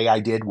Holiday I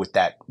did with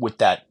that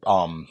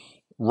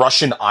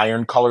Russian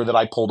iron color that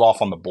I pulled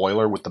off on the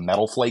boiler with the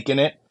metal flake in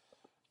it,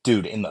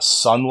 dude, in the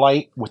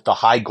sunlight with the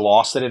high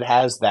gloss that it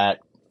has, that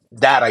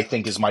I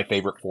think is my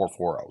favorite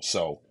 440.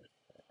 So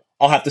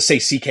I'll have to say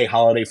CK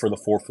Holiday for the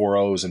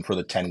 440s, and for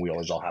the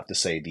 10-wheelers, I'll have to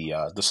say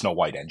the Snow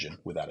White engine,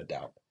 without a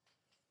doubt.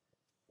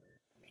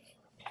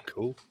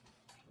 Cool.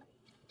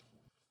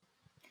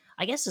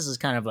 I guess this is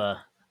kind of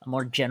a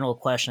more general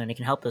question, and it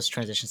can help us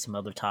transition some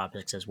other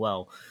topics as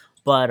well.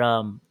 But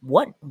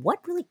what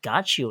really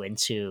got you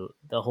into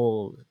the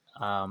whole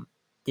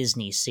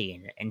Disney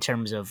scene in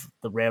terms of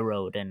the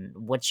railroad, and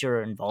what's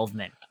your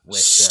involvement with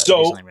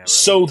Disneyland Railroad?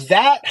 So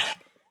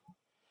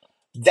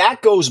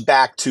that goes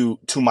back to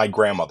my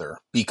grandmother,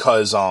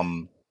 because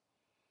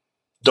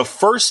the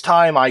first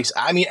time I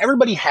mean,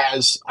 everybody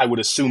has, I would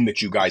assume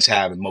that you guys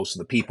have, and most of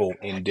the people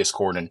in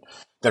Discord and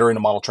that are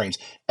into model trains,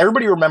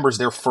 everybody remembers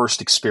their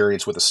first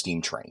experience with a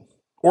steam train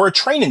or a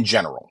train in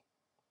general.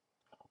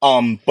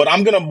 But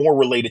I'm going to more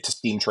relate it to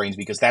steam trains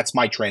because that's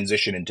my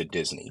transition into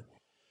Disney.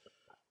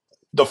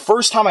 The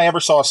first time I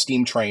ever saw a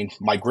steam train,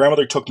 my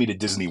grandmother took me to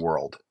Disney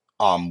World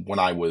when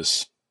I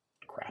was,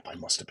 I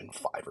must have been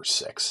 5 or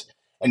 6.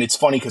 And it's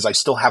funny because I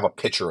still have a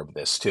picture of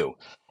this too.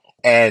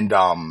 And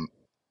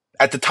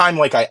at the time,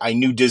 like I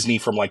knew Disney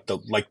from like the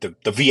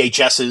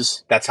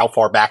VHSs. That's how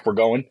far back we're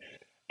going.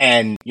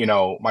 And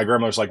my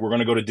grandmother's like, "We're going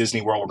to go to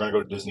Disney World. We're going to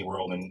go to Disney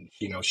World." And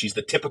she was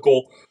the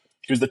typical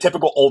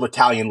old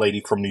Italian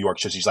lady from New York.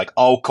 So she's like,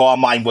 "Oh,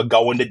 Carmine, we're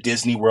going to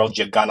Disney World.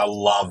 You're gonna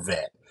love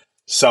it."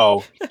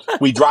 So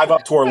we drive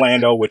up to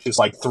Orlando, which is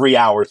like 3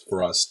 hours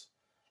for us.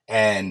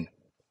 And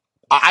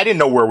I didn't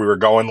know where we were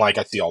going. Like,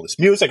 I see all this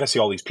music, I see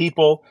all these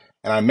people.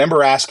 And I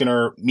remember asking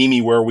her, "Mimi,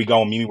 where are we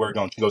going? Mimi, where are we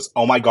going?" She goes,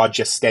 "Oh my God,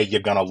 just stay.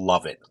 You're going to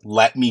love it.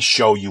 Let me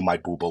show you my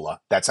boobala."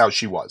 That's how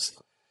she was.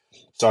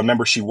 So I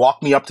remember she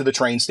walked me up to the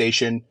train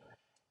station,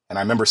 and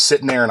I remember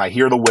sitting there and I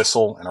hear the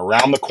whistle, and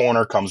around the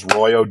corner comes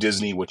Royo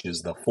Disney, which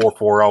is the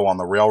 440 on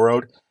the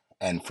railroad.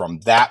 And from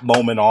that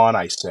moment on,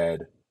 I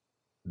said,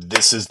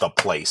 this is the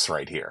place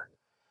right here.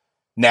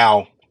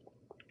 Now,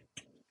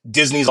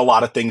 Disney's a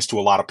lot of things to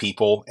a lot of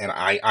people, and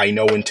I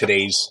know in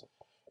today's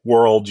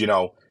world, you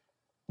know,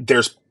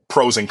 there's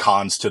pros and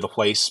cons to the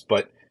place,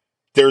 but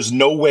there's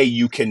no way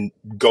you can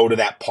go to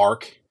that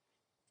park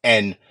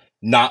and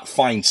not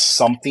find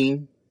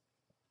something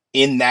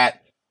in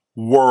that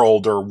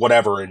world or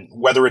whatever, and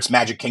whether it's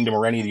Magic Kingdom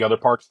or any of the other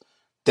parks,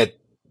 that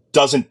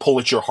doesn't pull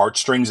at your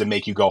heartstrings and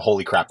make you go,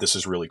 holy crap, this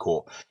is really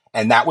cool.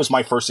 And that was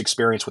my first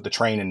experience with the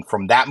train. And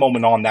from that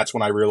moment on, that's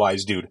when I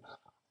realized, dude,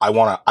 I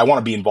want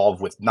to be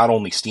involved with not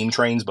only steam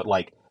trains, but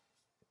like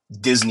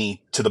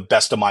Disney to the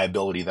best of my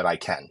ability that I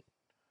can.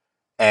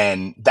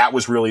 And that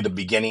was really the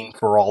beginning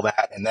for all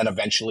that. And then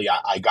eventually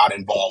I got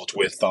involved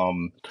with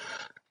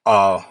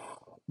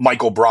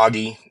Michael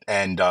Broggy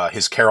and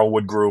his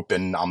Carolwood group,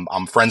 and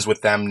I'm friends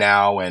with them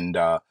now. And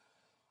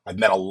I've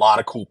met a lot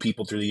of cool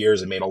people through the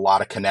years and made a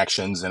lot of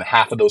connections. And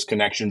half of those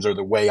connections are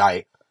the way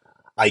I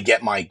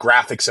get my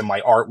graphics and my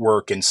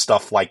artwork and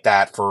stuff like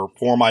that for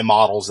my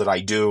models that I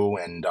do.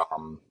 And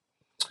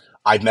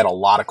I've met a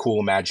lot of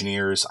cool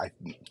Imagineers.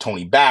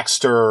 Tony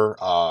Baxter,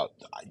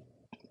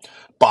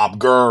 Bob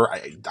Gurr.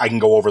 I can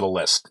go over the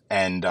list.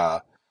 And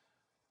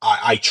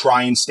I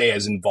try and stay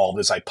as involved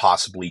as I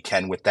possibly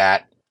can with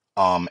that.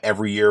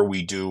 Every year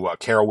we do a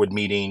Carolwood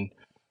meeting.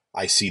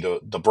 I see the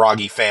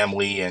Broggy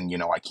family, and, you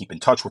know, I keep in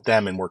touch with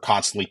them, and we're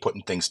constantly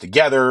putting things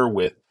together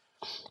with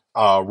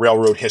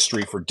railroad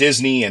history for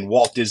Disney and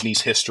Walt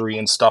Disney's history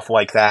and stuff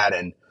like that.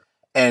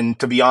 And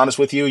to be honest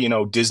with you, you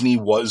know, Disney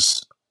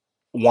was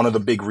one of the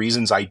big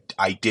reasons I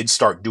did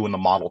start doing the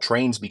model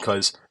trains,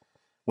 because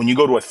when you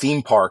go to a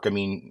theme park, I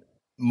mean,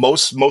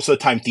 most of the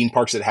time theme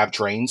parks that have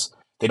trains,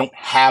 they don't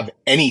have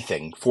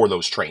anything for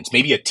those trains.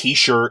 Maybe a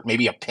t-shirt,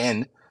 maybe a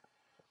pin.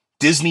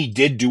 Disney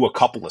did do a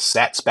couple of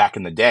sets back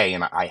in the day,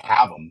 and I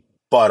have them,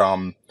 but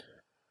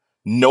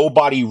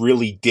nobody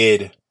really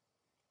did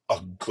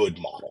a good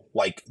model.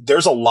 Like,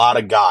 there's a lot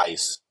of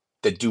guys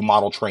that do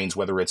model trains,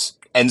 whether it's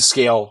N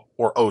scale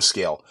or O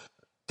scale,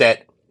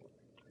 that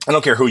I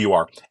don't care who you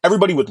are.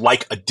 Everybody would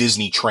like a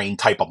Disney train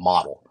type of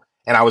model.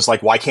 And I was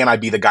like, why can't I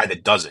be the guy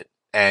that does it?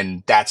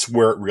 And that's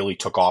where it really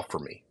took off for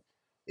me.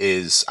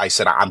 Is I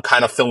said, I'm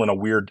kind of filling a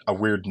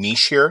weird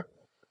niche here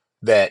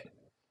that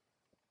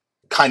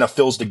kind of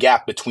fills the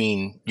gap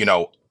between, you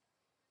know,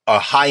 a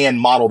high-end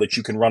model that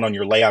you can run on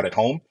your layout at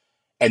home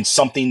and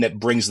something that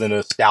brings the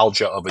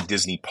nostalgia of a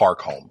Disney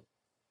park home.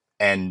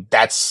 And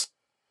that's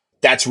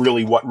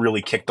really what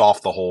really kicked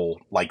off the whole,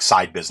 like,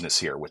 side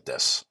business here with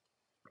this.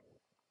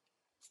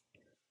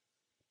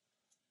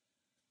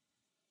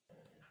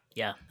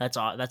 Yeah, that's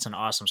an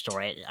awesome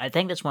story. I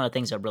think that's one of the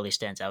things that really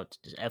stands out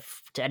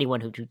to anyone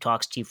who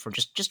talks to you for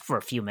just for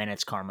a few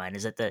minutes, Carmine,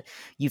 is that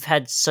you've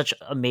had such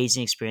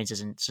amazing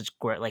experiences and such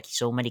great, like,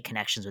 so many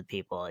connections with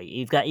people.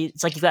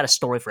 It's like you've got a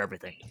story for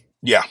everything.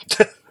 Yeah,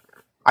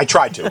 I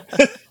tried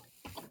to.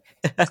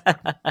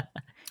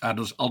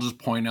 I'll just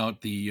point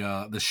out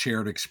the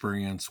shared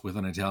experience with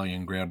an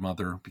Italian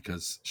grandmother,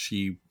 because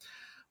she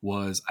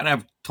was, and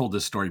I've told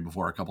this story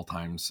before a couple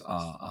times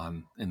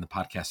in the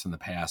podcast in the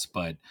past,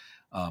 but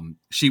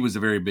she was a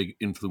very big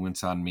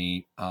influence on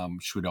me.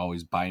 She would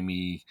always buy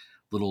me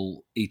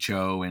little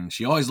HO, and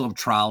she always loved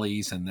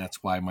trolleys, and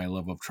that's why my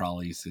love of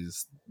trolleys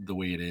is the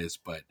way it is.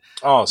 But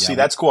see,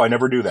 that's cool. I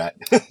never do that.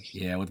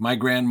 Yeah, with my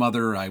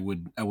grandmother, I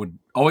would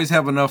always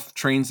have enough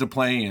trains to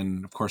play,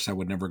 and of course, I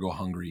would never go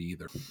hungry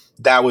either.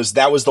 That was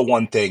the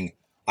one thing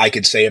I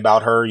could say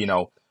about her. You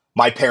know,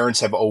 my parents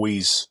have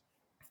always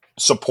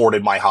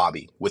supported my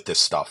hobby with this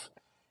stuff.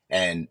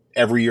 And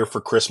every year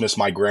for Christmas,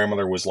 my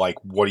grandmother was like,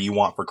 what do you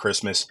want for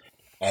Christmas?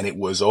 And it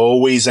was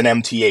always an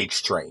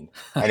MTH train.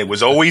 And it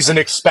was always an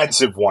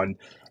expensive one.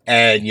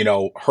 And, you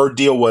know, her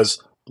deal was,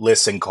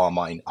 listen,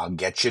 Carmine, I'll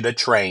get you the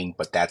train,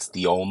 but that's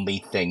the only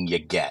thing you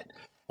get.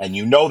 And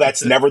you know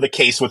that's never the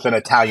case with an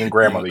Italian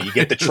grandmother. You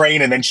get the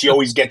train, and then she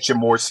always gets you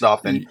more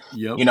stuff. And,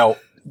 you know,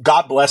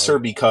 God bless her,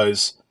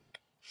 because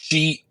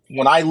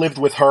when I lived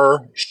with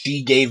her,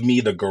 she gave me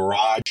the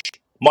garage,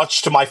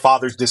 much to my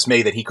father's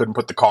dismay that he couldn't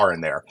put the car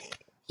in there,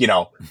 you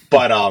know,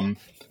 but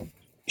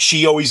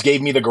she always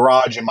gave me the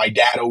garage, and my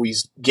dad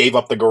always gave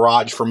up the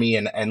garage for me.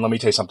 And let me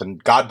tell you something,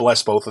 God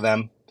bless both of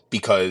them,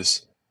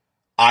 because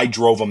I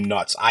drove them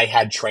nuts. I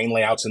had train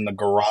layouts in the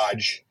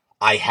garage.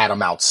 I had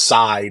them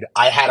outside.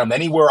 I had them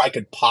anywhere I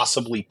could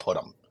possibly put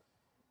them.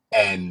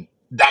 And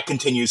that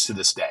continues to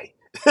this day.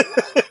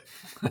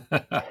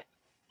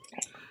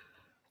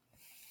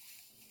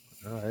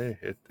 Hey,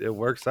 it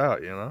works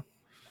out, you know.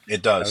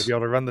 It does. I'd be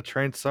able to run the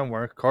train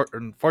somewhere.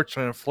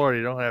 Unfortunately, in Florida,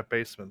 you don't have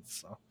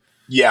basements. So.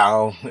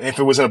 Yeah, if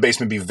it was in a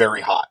basement, it'd be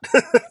very hot.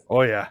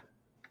 Oh, yeah.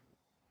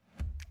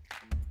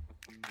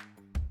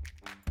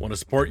 Want to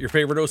support your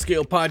favorite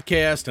O-Scale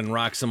podcast and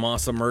rock some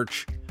awesome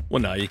merch?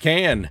 Well, now you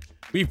can.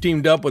 We've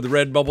teamed up with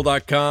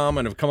Redbubble.com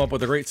and have come up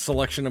with a great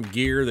selection of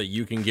gear that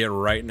you can get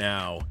right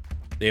now.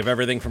 They have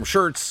everything from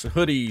shirts,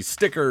 hoodies,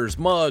 stickers,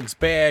 mugs,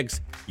 bags,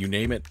 you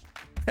name it.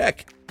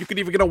 Heck, you could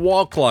even get a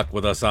wall clock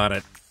with us on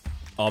it.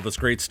 All this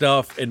great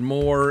stuff and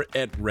more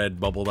at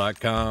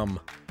Redbubble.com.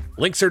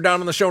 Links are down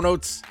in the show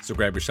notes, so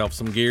grab yourself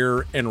some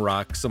gear and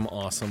rock some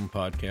awesome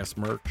podcast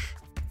merch.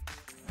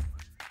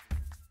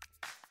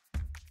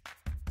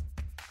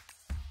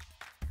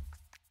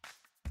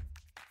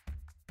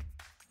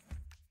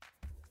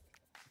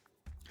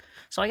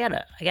 So I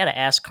gotta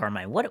ask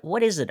Carmine,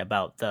 what is it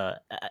about the?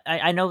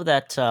 I know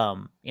that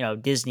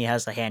Disney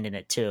has a hand in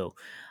it too,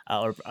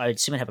 or I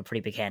assume it have a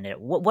pretty big hand in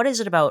it. What is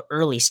it about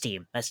early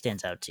Steam that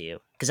stands out to you?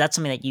 Because that's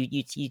something that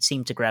you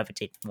seem to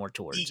gravitate more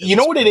towards. You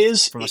know what it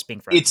is? From us being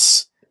friends.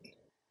 It's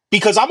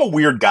because I'm a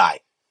weird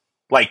guy.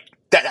 Like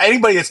that,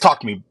 anybody that's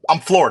talked to me,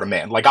 I'm Florida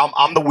man. Like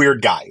I'm the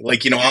weird guy.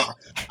 Like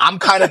I'm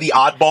kind of the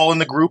oddball in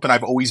the group, and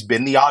I've always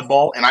been the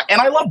oddball, and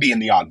I love being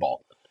the oddball.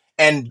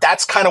 And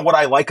that's kind of what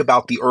I like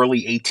about the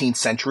early 18th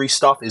century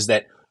stuff is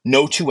that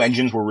no two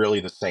engines were really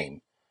the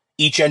same.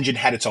 Each engine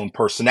had its own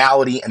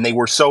personality, and they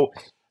were so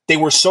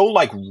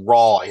like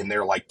raw in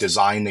their like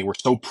design. They were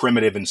so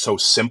primitive and so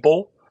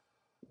simple,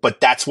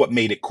 but that's what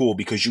made it cool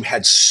because you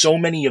had so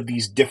many of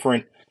these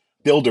different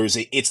builders.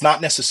 It's not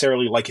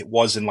necessarily like it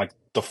was in like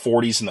the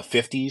 40s and the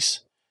 50s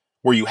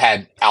where you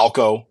had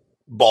Alco,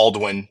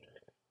 Baldwin,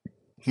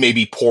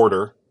 maybe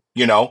Porter,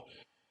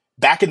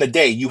 Back in the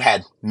day, you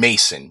had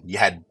Mason, you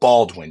had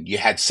Baldwin, you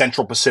had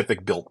Central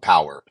Pacific built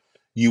power,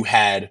 you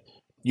had,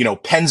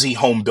 Penzie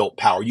home built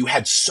power. You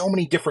had so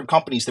many different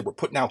companies that were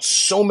putting out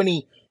so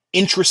many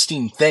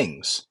interesting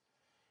things.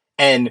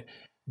 And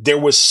there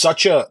was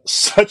such a,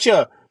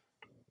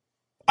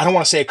 I don't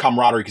want to say a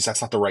camaraderie because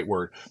that's not the right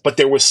word, but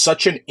there was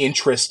such an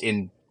interest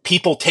in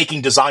people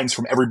taking designs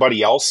from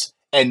everybody else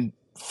and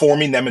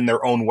forming them in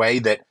their own way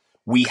that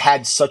we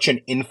had such an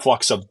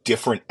influx of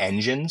different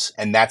engines,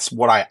 and that's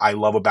what I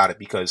love about it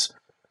because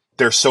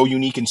they're so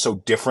unique and so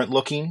different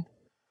looking,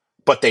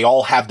 but they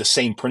all have the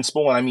same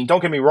principle. And I mean,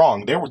 don't get me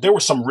wrong, there were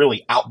some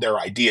really out there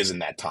ideas in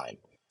that time,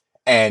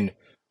 and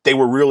they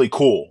were really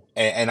cool.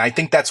 And I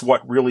think that's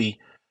what really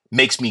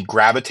makes me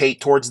gravitate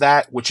towards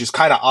that, which is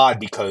kind of odd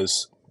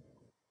because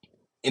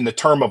in the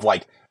term of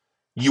like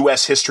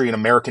U.S. history and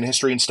American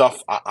history and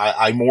stuff,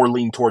 I more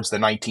lean towards the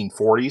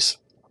 1940s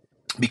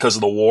because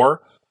of the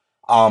war.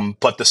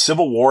 But the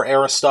Civil War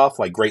era stuff,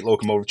 like Great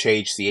Locomotive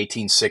Change, the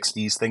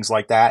 1860s, things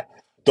like that,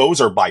 those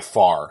are by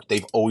far,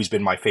 they've always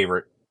been my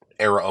favorite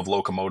era of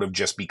locomotive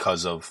just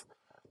because of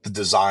the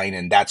design.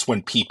 And that's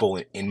when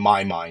people, in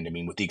my mind, I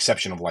mean, with the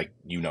exception of like,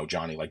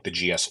 Johnny, like the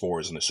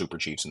GS4s and the Super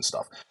Chiefs and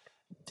stuff,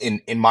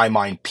 in my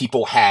mind,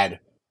 people had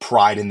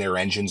pride in their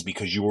engines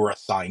because you were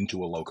assigned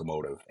to a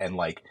locomotive. And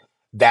like,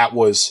 that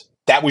was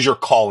your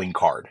calling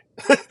card.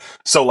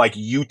 So like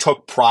you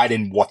took pride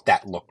in what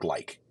that looked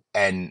like.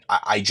 And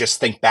I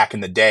just think back in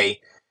the day,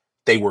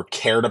 they were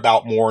cared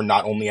about more,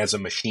 not only as a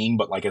machine,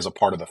 but like as a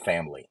part of the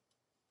family.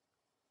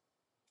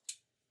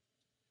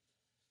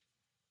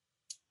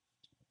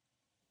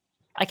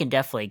 I can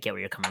definitely get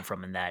where you're coming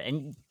from in that.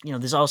 And,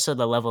 there's also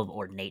the level of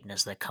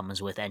ornateness that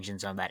comes with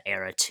engines on that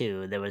era,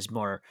 too. There was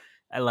more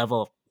a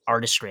level of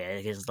artistry,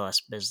 I guess,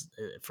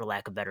 for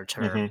lack of a better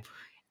term. Mm-hmm.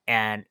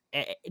 And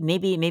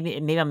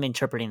maybe I'm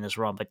interpreting this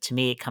wrong, but to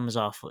me, it comes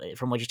off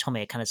from what you told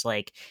me. It kind of is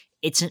like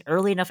it's an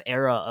early enough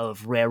era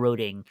of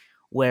railroading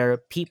where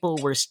people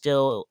were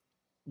still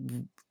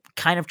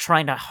kind of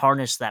trying to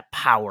harness that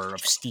power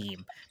of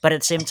steam, but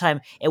at the same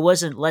time, it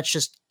wasn't. Let's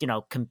just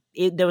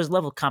there was a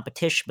level of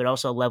competition, but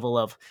also a level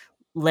of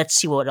let's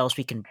see what else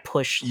we can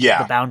push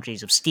the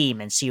boundaries of steam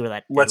and see where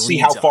that. Let's see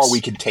how far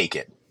we can take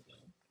it.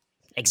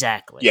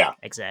 Exactly. Yeah.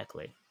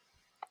 Exactly.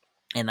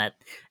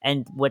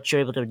 And what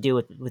you're able to do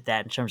with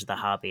that in terms of the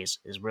hobbies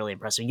is really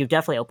impressive. You've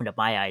definitely opened up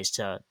my eyes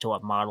to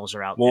what models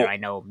are out there. I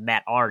know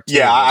Matt R. Too,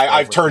 yeah,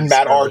 I've turned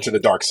Matt R. to the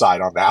dark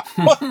side on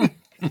that.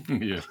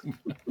 Yeah.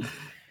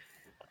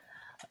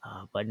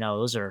 But no,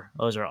 those are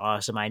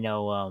awesome. I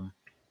know.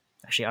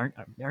 Actually,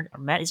 aren't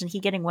Matt? Isn't he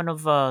getting one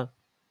of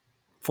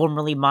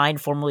formerly mine,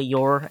 formerly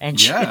your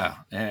engine? Yeah,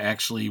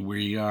 actually,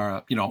 we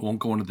are. I won't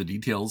go into the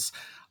details.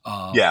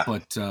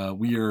 But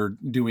we are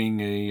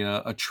doing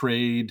a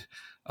trade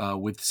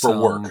with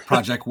some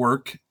project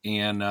work,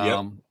 and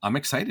I'm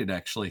excited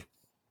actually.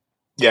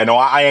 Yeah, no,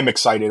 I am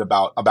excited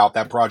about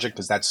that project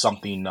because that's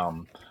something,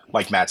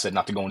 like Matt said,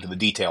 not to go into the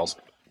details,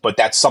 but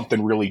that's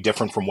something really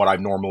different from what I've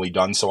normally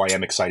done. So I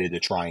am excited to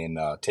try and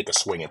take a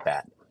swing at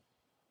that.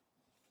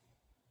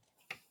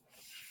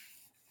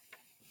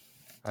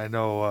 I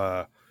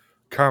know,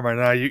 Carmine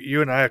and I,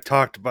 you and I have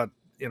talked about,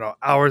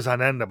 hours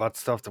on end about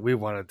stuff that we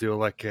want to do,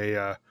 like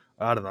a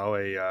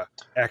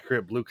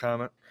accurate Blue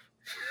Comet.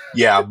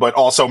 Yeah, but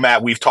also,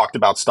 Matt, we've talked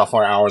about stuff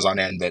on hours on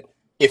end that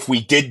if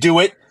we did do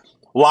it,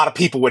 a lot of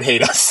people would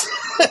hate us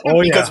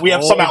because we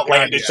have some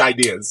outlandish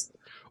ideas.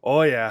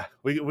 Oh yeah,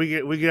 we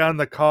get on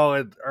the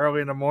call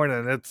early in the morning.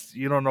 And it's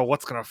you don't know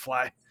what's gonna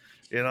fly,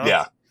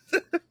 Yeah.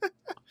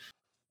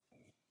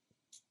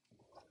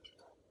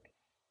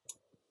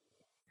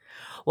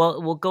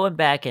 Well, going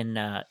back and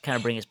kind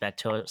of bring us back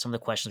to some of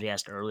the questions we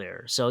asked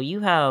earlier. So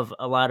you have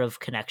a lot of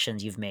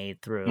connections you've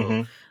made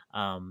through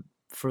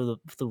through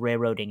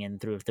railroading and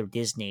through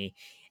Disney,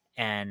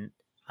 and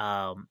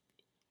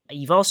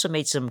you've also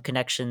made some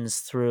connections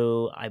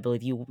through, I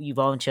believe you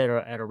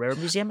volunteered at a rare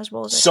museum as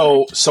well. Is that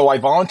So, correct? so I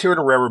volunteer at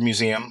a railroad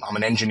museum. I'm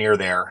an engineer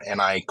there,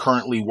 and I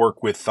currently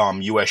work with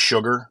U.S.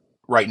 Sugar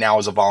right now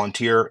as a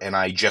volunteer. And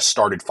I just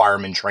started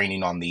fireman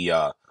training on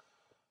the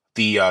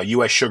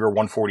U.S. Sugar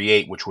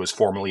 148, which was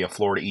formerly a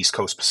Florida East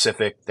Coast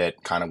Pacific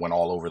that kind of went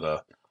all over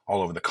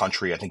the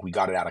country. I think we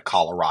got it out of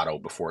Colorado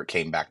before it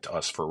came back to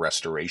us for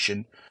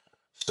restoration.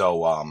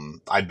 So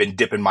I've been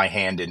dipping my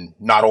hand in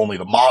not only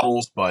the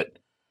models but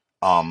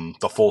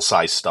the full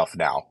size stuff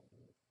now.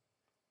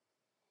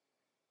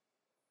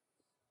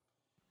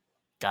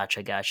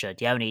 Gotcha. Do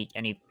you have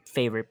any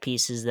favorite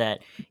pieces that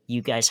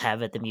you guys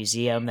have at the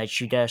museum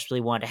that you desperately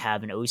want to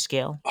have in O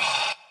scale?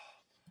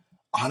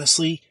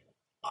 Honestly,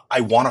 I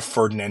want a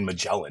Ferdinand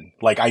Magellan.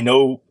 Like, I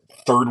know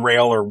Third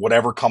Rail or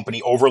whatever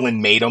company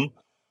Overland made them,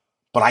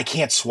 but I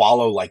can't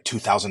swallow like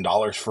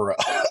 $2,000 for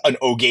an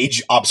O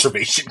gauge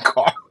observation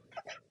car.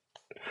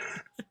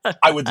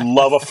 I would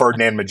love a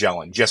Ferdinand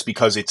Magellan just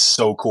because it's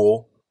so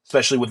cool,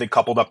 especially with it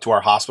coupled up to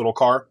our hospital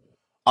car.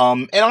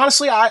 And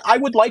honestly, I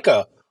would like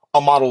a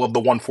model of the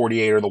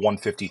 148 or the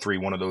 153,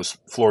 one of those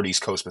Florida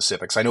East Coast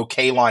Pacifics. I know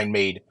K-Line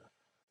made,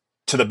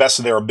 to the best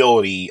of their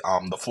ability,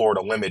 the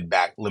Florida limited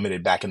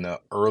back in the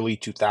early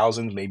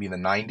 2000s, maybe the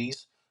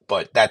 90s.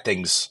 But that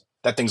thing's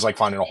like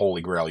finding a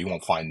holy grail. You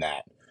won't find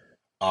that.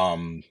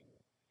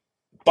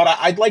 But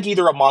I'd like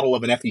either a model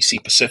of an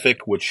FEC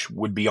Pacific, which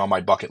would be on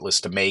my bucket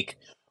list to make,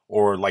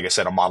 or like I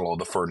said, a model of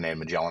the Ferdinand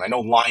Magellan. I know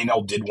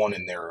Lionel did one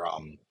in their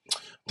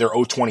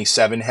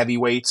 027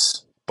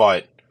 heavyweights,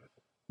 but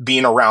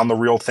being around the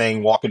real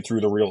thing, walking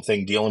through the real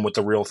thing, dealing with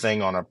the real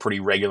thing on a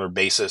pretty regular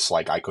basis,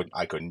 like I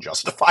couldn't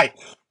justify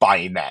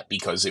buying that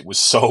because it was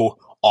so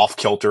off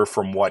kilter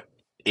from what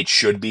it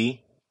should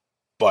be.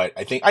 But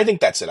I think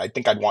that's it. I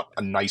think I'd want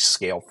a nice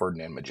scale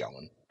Ferdinand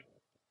Magellan.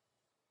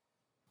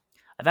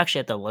 I've actually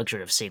had the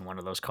luxury of seeing one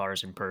of those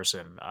cars in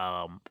person.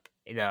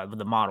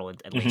 The model,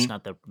 at least,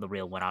 not the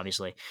real one,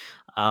 obviously.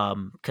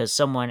 Because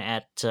someone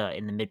at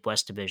in the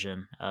Midwest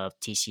division of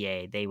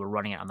TCA, they were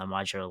running it on the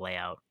modular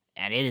layout,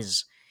 and it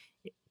is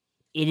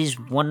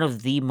one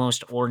of the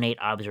most ornate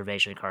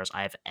observation cars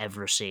I've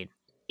ever seen.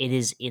 It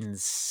is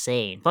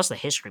insane. Plus, the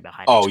history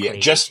behind it. Oh is yeah,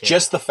 crazy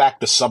just the fact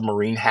the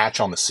submarine hatch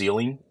on the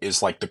ceiling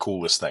is like the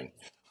coolest thing.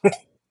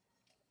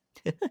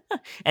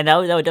 And that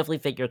would definitely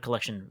fit your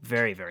collection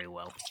very, very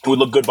well. It would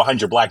look good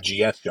behind your black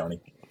GS, Johnny.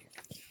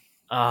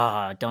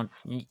 Don't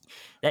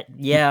that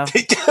yeah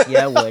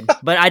it would,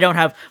 but I don't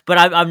have. But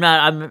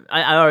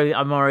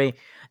I'm already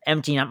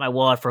emptying out my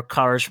wallet for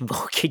cars from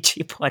Gold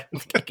KT. I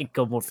don't think I can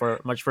go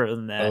much further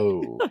than that.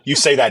 Oh, you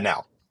say that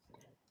now.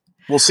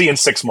 We'll see in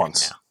 6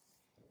 months.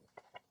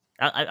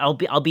 Yeah.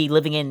 I'll be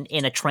living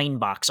in a train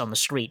box on the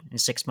street in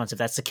 6 months if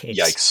that's the case.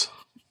 Yikes.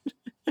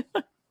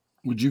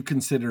 Would you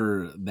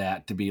consider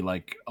that to be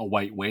like a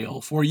white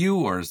whale for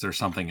you, or is there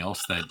something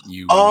else that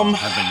you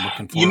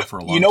have been looking for a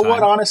long time? You know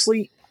what,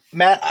 honestly,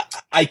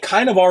 Matt, I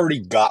kind of already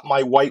got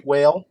my white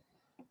whale,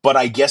 but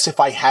I guess if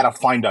I had to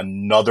find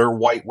another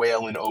white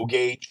whale in O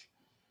gauge,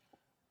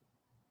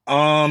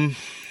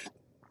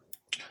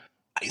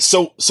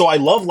 so I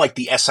love like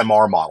the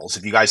SMR models.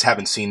 If you guys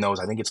haven't seen those,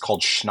 I think it's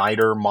called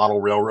Schneider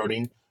Model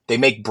Railroading. They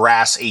make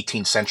brass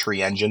 18th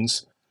century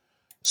engines.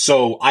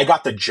 So I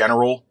got the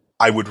General.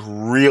 I would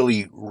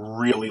really,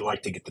 really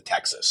like to get the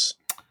Texas.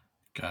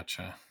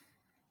 Gotcha.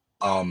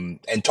 And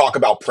talk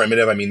about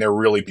primitive. I mean, they're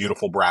really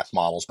beautiful brass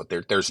models, but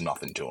there's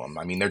nothing to them.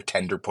 I mean, they're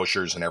tender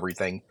pushers and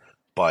everything.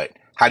 But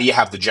how do you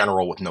have the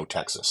General with no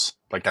Texas?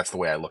 Like, that's the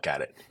way I look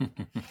at it.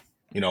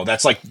 You know,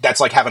 that's like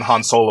having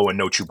Han Solo and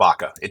no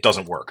Chewbacca. It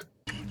doesn't work.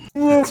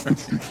 Laugh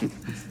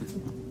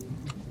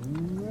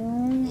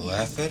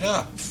it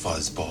up,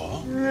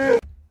 fuzzball.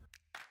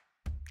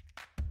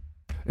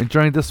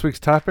 Enjoying this week's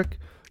topic?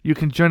 You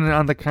can join in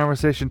on the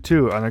conversation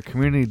too on our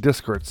community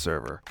Discord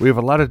server. We have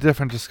a lot of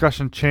different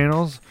discussion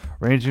channels,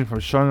 ranging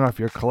from showing off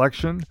your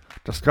collection,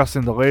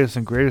 discussing the latest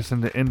and greatest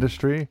in the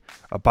industry,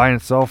 a buy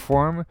and sell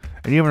forum,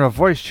 and even a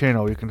voice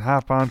channel you can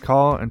hop on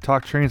call and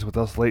talk trains with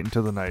us late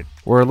into the night.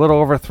 We're a little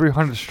over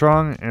 300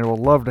 strong, and we'll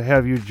love to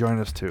have you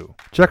join us too.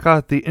 Check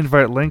out the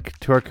invite link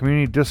to our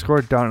community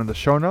Discord down in the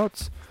show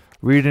notes.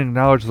 Read and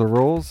acknowledge the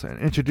rules, and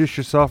introduce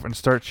yourself and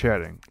start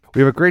chatting.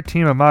 We have a great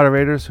team of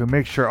moderators who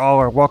make sure all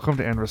are welcomed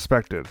and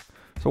respected.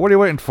 So what are you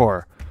waiting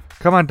for?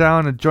 Come on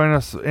down and join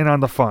us in on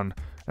the fun,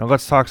 and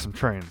let's talk some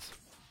trains.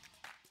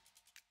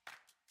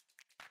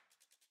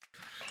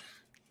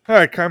 All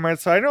right, Carmine,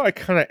 so I know I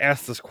kind of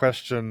asked this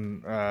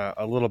question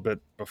a little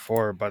bit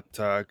before, but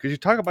could you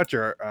talk about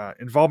your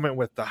involvement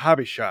with the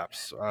hobby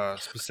shops,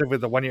 specifically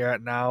the one you're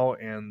at now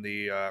and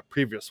the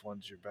previous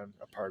ones you've been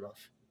a part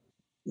of?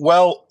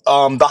 Well,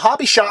 the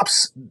hobby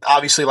shops,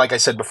 obviously, like I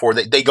said before,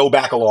 they go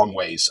back a long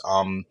ways.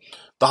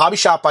 The hobby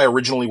shop I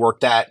originally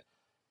worked at,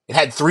 it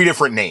had 3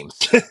 different names.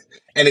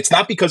 And it's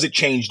not because it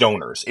changed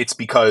owners. It's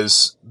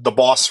because the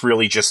boss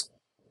really just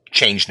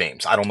changed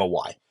names. I don't know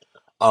why.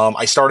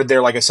 I started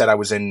there, like I said, I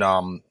was in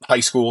high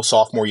school,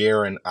 sophomore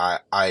year, and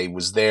I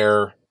was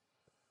there,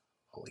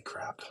 holy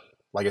crap,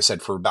 like I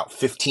said, for about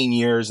 15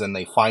 years, and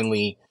they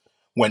finally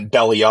went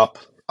belly up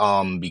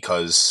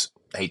because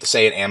I hate to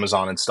say it,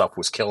 Amazon and stuff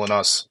was killing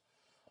us.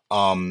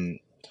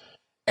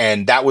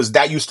 And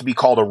that used to be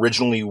called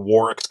originally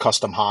Warwick's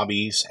Custom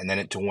Hobbies, and then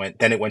it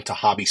went to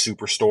Hobby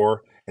Superstore,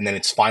 and then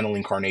its final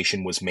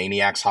incarnation was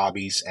Maniacs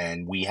Hobbies,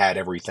 and we had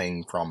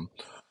everything from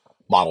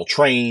model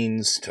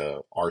trains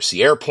to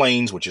RC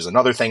airplanes, which is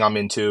another thing I'm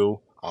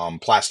into,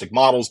 plastic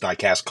models,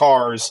 die-cast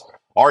cars,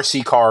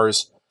 RC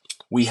cars.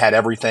 We had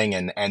everything,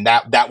 and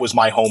that was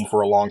my home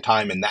for a long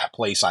time, and that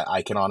place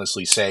I can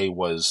honestly say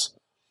was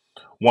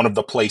one of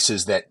the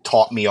places that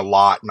taught me a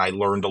lot, and I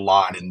learned a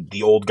lot. And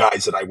the old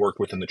guys that I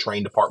worked with in the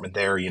train department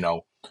there,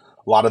 a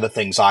lot of the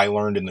things I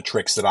learned and the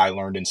tricks that I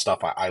learned and stuff,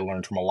 I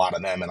learned from a lot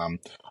of them, and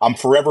I'm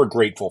forever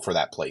grateful for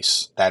that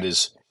place. That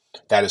is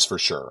for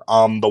sure.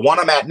 The one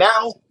I'm at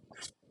now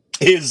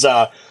is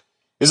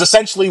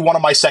essentially one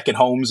of my second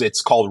homes.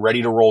 It's called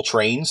Ready to Roll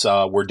Trains.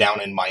 We're down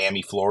in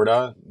Miami,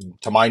 Florida.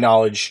 To my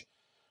knowledge,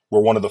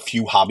 we're one of the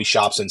few hobby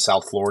shops in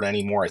South Florida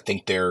anymore. I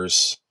think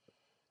there's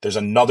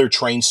another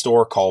train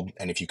store called,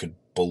 and if you could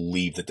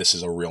believe that this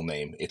is a real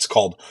name, it's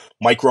called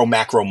Micro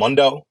Macro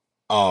Mundo.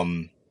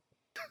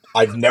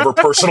 I've never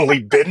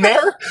personally been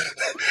there.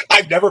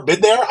 I've never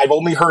been there. I've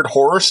only heard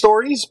horror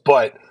stories,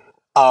 but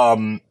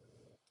I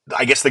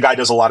guess the guy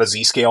does a lot of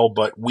Z scale,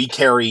 but we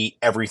carry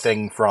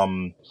everything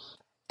from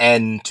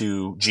N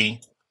to G.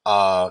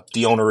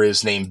 The owner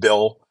is named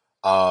Bill.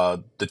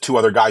 The two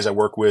other guys I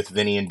work with,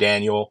 Vinny and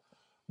Daniel,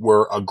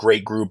 we're a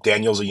great group.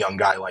 Daniel's a young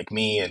guy like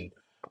me, and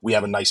we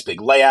have a nice big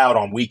layout.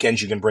 On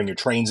weekends, you can bring your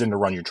trains in to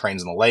run your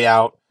trains in the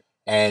layout.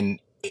 And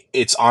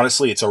it's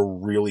honestly, it's a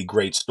really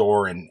great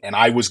store. And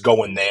I was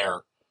going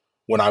there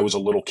when I was a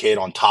little kid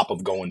on top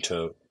of going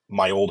to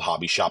my old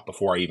hobby shop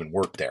before I even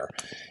worked there.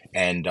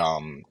 And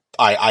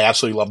I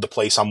absolutely love the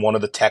place. I'm one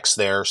of the techs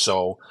there,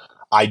 so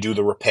I do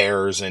the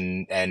repairs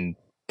and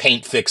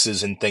paint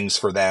fixes and things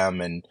for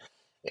them. And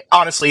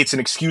honestly, it's an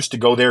excuse to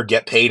go there,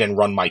 get paid, and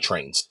run my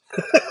trains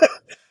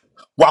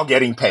while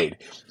getting paid.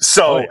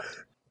 So,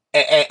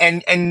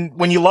 and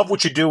when you love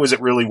what you do, is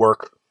it really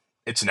work?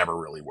 It's never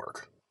really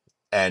work.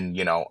 And,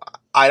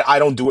 I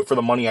don't do it for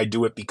the money. I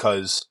do it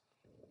because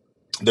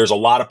there's a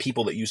lot of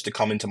people that used to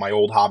come into my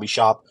old hobby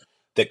shop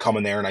that come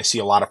in there, and I see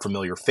a lot of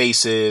familiar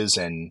faces,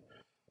 and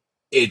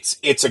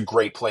it's a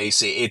great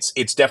place.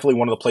 It's definitely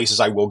one of the places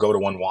I will go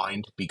to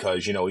unwind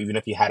because, even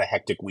if you had a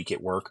hectic week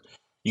at work,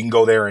 you can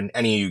go there, and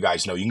any of you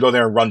guys know, you can go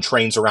there and run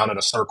trains around in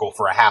a circle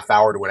for a half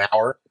hour to an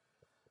hour,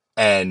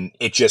 and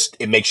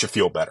it makes you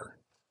feel better,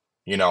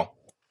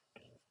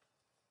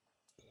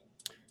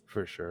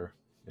 For sure.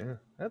 Yeah,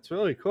 that's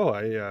really cool.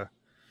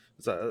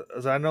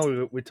 As I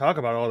know we talk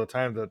about all the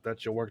time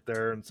that you work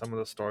there and some of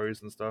the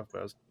stories and stuff,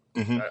 but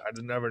I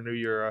never knew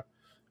your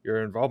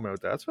involvement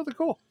with that. That's really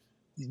cool.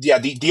 Yeah,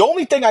 the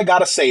only thing I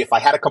gotta say, if I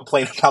had a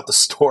complaint about the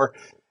store,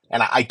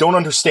 and I don't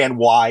understand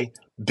why,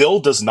 Bill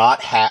does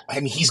not have, I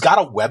mean, he's got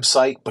a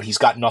website, but he's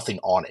got nothing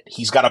on it.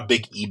 He's got a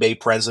big eBay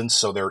presence,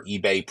 so their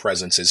eBay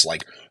presence is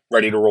like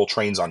Ready to Roll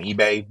Trains on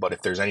eBay, but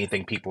if there's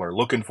anything people are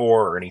looking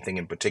for or anything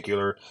in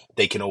particular,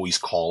 they can always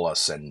call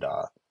us, and,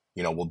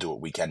 we'll do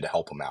what we can to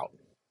help them out.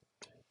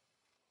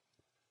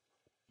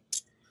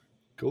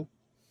 Cool.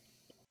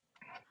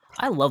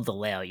 I love the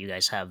layout you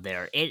guys have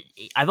there.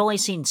 I've only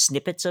seen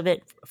snippets of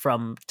it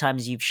from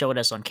times you've showed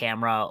us on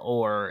camera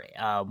or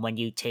when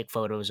you take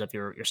photos of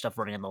your stuff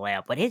running in the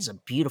layout. But it's a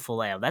beautiful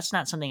layout. That's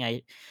not something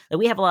that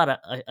we have a lot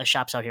of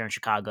shops out here in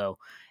Chicago,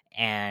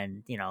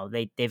 and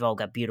they've all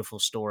got beautiful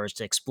stores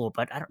to explore.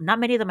 But not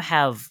many of them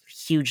have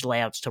huge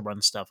layouts to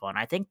run stuff on.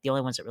 I think the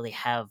only ones that really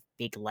have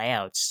big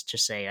layouts to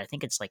say, I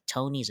think it's like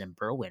Tony's and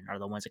Berwyn are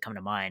the ones that come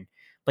to mind.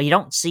 But you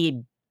don't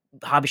see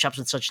hobby shops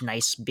with such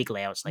nice big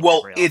layouts like well,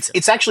 that very often.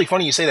 It's actually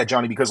funny you say that,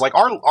 Johnny, because like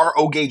our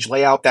O gauge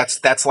layout,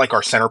 that's like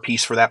our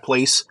centerpiece for that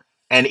place,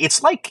 and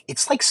it's like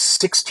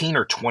 16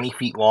 or 20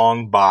 feet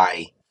long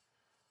by,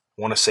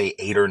 I want to say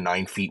 8 or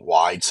 9 feet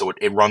wide, so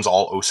it runs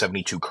all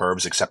 072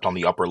 curves except on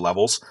the upper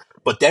levels.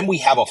 But then we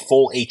have a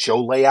full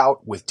HO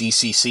layout with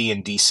DCC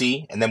and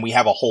DC, and then we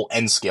have a whole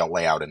N scale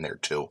layout in there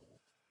too.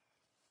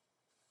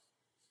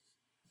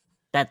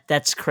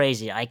 That's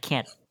crazy. I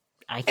can't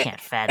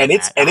fathom and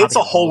it's that. it's a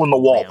Having hole in the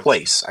multiple wall layouts.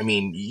 place. I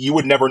mean, you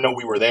would never know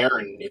we were there.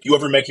 And if you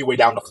ever make your way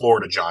down to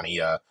Florida, Johnny,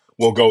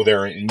 we'll go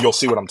there and you'll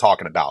see what I'm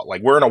talking about.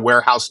 Like, we're in a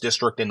warehouse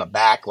district in the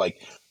back.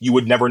 Like, you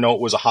would never know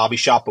it was a hobby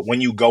shop, but when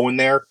you go in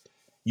there,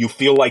 you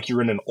feel like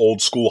you're in an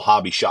old school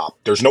hobby shop.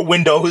 There's no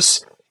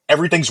windows.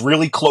 Everything's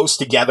really close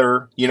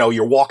together.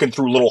 You're walking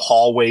through little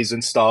hallways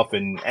and stuff,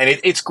 and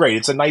it's great.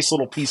 It's a nice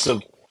little piece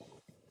of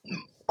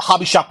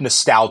hobby shop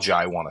nostalgia,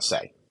 I want to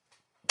say.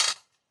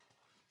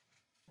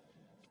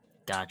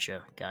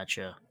 Gotcha.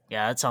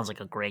 Yeah, that sounds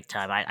like a great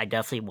time. I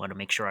definitely want to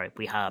make sure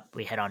we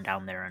head on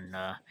down there and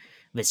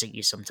visit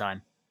you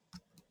sometime.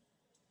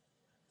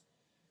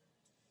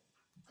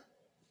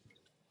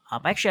 I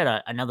actually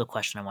had another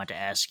question I wanted to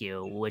ask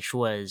you, which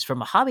was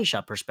from a hobby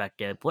shop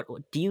perspective. What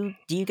do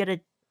you get a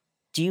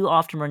do you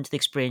often run into the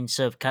experience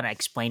of kind of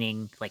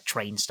explaining like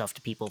train stuff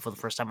to people for the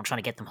first time or trying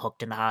to get them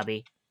hooked in the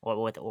hobby or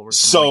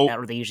something like that?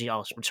 Or are they usually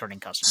all returning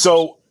customers?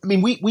 So, I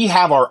mean, we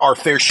have our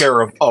fair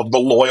share of the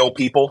loyal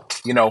people,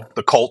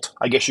 the cult,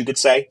 I guess you could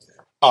say.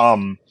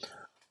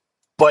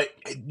 But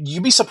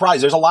you'd be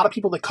surprised. There's a lot of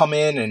people that come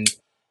in and,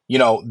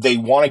 they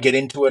want to get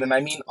into it. And I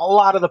mean, a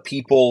lot of the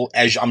people,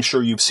 as I'm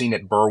sure you've seen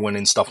at Berwyn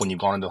and stuff when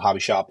you've gone into the hobby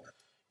shop,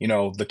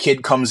 the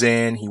kid comes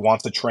in, he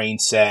wants the train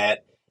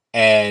set,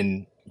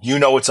 and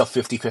it's a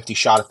 50-50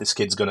 shot if this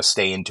kid's going to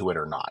stay into it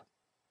or not.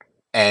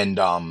 And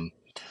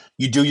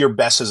you do your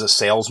best as a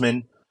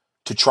salesman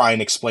to try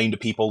and explain to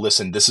people,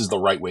 listen, this is the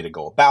right way to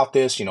go about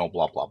this, blah,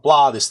 blah,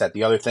 blah, this, that,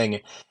 the other thing.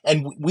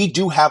 And we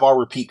do have our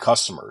repeat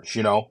customers,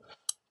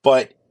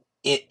 but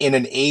in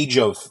an age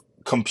of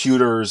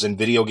computers and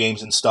video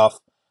games and stuff,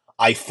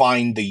 I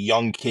find the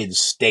young kids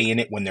stay in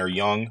it when they're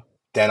young.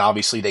 Then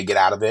obviously they get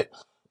out of it.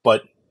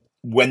 But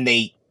when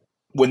they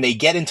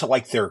get into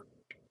like their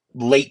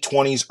late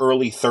 20s,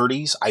 early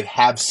 30s, I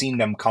have seen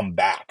them come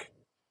back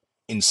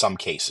in some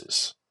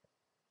cases.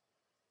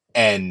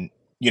 And,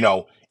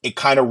 it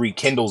kind of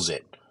rekindles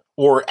it.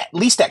 Or at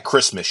least at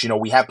Christmas,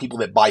 we have people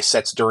that buy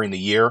sets during the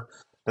year.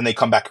 Then they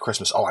come back at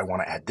Christmas. Oh, I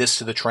want to add this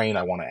to the train.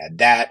 I want to add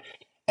that.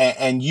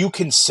 And you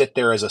can sit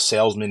there as a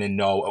salesman and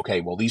know,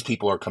 okay, well, these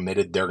people are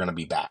committed. They're going to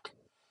be back.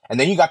 And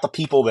then you got the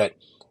people that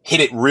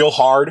hit it real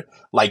hard.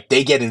 Like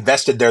they get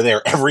invested. They're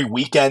there every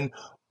weekend,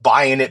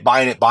 buying it.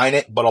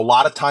 But a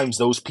lot of times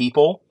those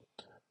people,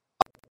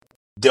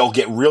 they'll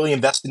get really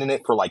invested in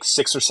it for like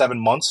 6 or 7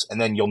 months, and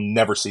then you'll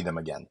never see them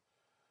again.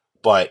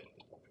 But,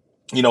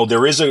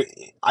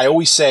 I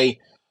always say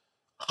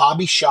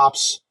hobby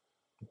shops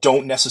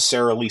don't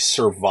necessarily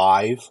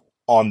survive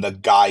on the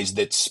guys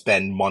that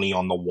spend money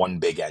on the one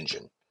big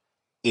engine.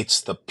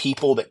 It's the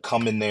people that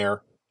come in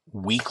there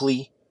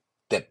weekly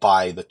that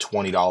buy the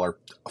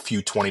a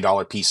few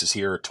 $20 pieces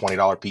here,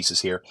 $20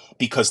 pieces here,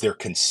 because they're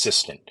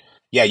consistent.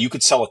 Yeah, you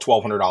could sell a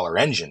 $1,200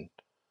 engine,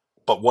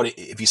 but what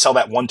if you sell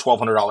that one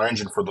 $1,200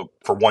 engine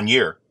for 1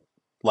 year?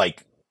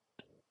 Like,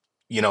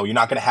 you're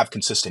not going to have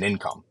consistent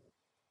income.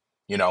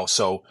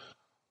 So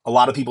a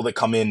lot of people that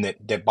come in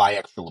that buy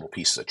extra little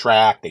pieces of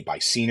track, they buy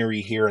scenery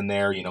here and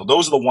there.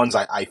 Those are the ones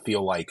I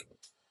feel like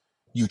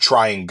you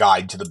try and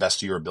guide to the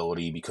best of your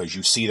ability because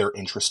you see they're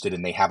interested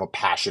and they have a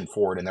passion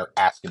for it and they're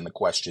asking the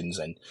questions.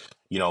 And,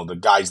 the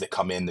guys that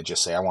come in that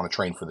just say, I want to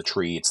train for the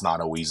tree. It's not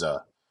always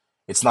a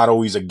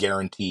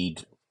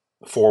guaranteed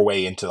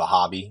 4-way into the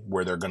hobby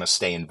where they're going to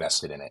stay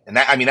invested in it. And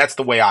that's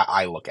the way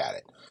I look at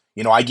it.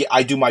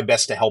 I do my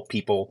best to help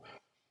people.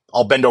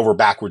 I'll bend over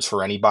backwards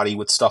for anybody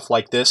with stuff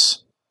like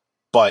this,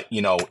 but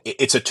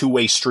it's a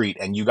 2-way street,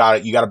 and you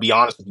got to be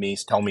honest with me.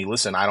 Tell me,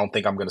 listen, I don't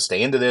think I'm going to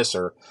stay into this,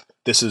 or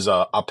this is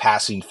a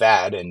passing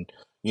fad. And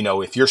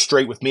if you're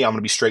straight with me, I'm going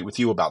to be straight with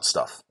you about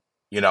stuff.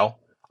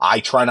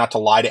 I try not to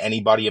lie to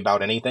anybody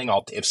about anything.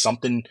 If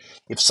something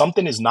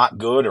is not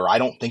good or I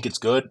don't think it's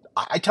good,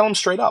 I tell them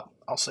straight up.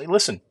 I'll say,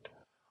 listen,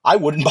 I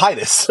wouldn't buy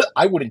this.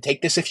 I wouldn't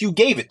take this if you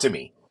gave it to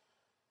me.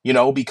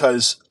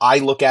 Because I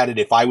look at it,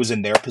 if I was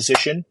in their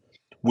position,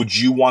 would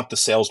you want the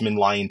salesman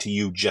lying to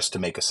you just to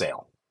make a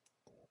sale?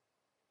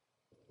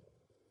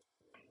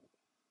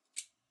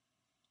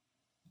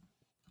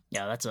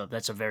 Yeah,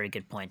 that's a very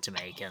good point to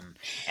make, and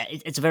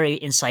it's a very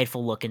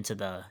insightful look into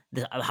the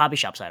hobby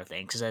shop side of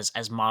things. Because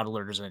as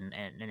modelers and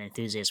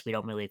enthusiasts, we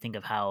don't really think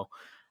of how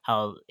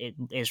it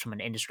is from an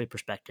industry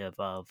perspective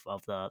of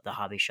the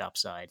hobby shop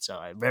side. So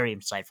very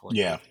insightful.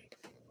 Yeah.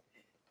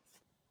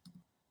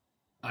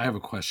 I have a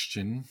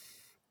question.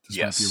 This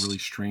Yes. might be a really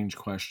strange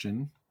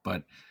question,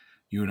 but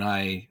you and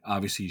I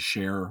obviously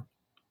share.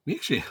 We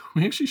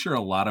actually share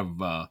a lot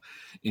of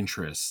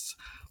interests.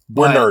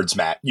 We're nerds,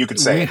 Matt. You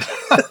could say it.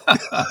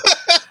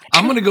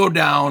 I'm going to go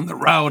down the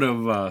route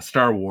of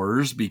Star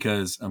Wars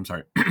because I'm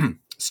sure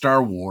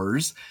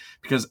there's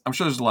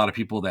a lot of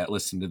people that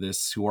listen to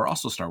this who are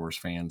also Star Wars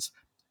fans.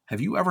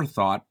 Have you ever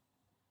thought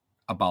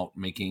about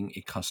making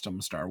a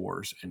custom Star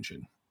Wars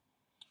engine?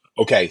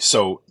 Okay,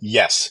 so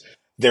yes,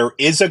 there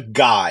is a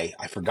guy,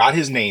 I forgot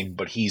his name,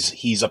 but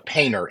he's a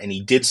painter and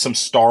he did some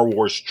Star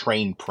Wars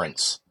train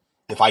prints.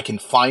 If I can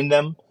find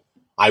them,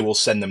 I will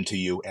send them to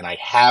you. And I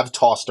have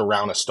tossed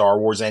around a Star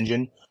Wars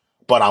engine,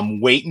 but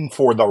I'm waiting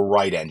for the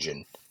right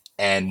engine.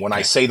 And when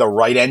I say the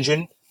right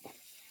engine,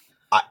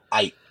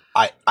 I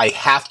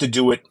have to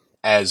do it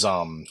as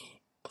I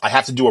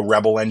have to do a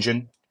Rebel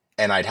engine,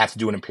 and I'd have to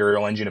do an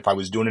Imperial engine. If I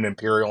was doing an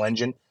Imperial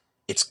engine,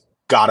 it's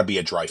got to be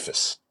a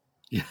Dreyfus.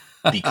 Yeah,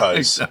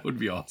 because that would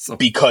be awesome.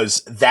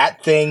 Because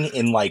that thing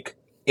in like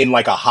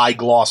a high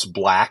gloss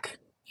black,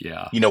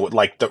 yeah, with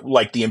like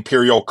the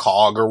Imperial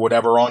cog or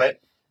whatever on it,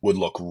 would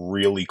look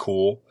really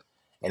cool.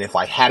 And if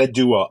I had to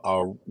do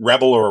a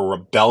Rebel or a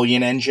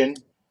Rebellion engine,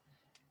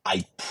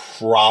 I'd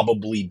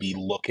probably be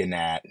looking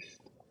at.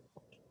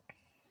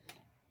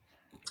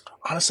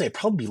 Honestly, I'd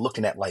probably be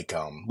looking at like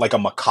a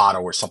Mikado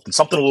or something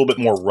a little bit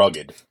more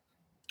rugged.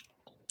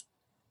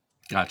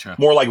 Gotcha.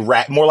 More like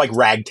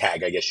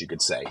ragtag, I guess you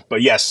could say.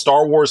 But yes,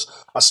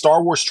 a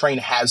Star Wars train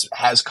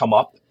has come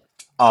up.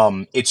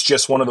 It's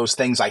just one of those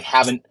things I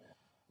haven't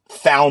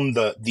found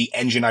the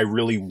engine I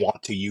really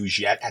want to use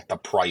yet at the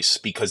price,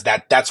 because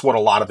that's what a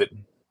lot of it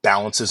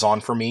balances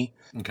on for me.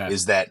 Okay.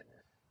 Is that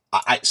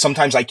I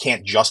sometimes I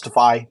can't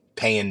justify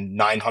paying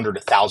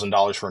 $900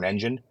 $1,000 for an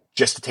engine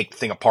just to take the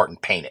thing apart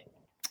and paint it.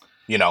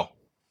 You know.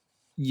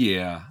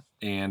 Yeah,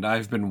 and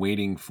I've been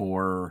waiting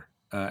for,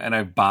 and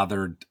I've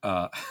bothered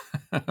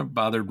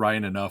bothered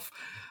Ryan enough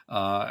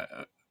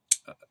on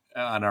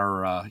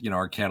our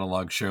our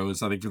catalog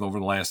shows. I think over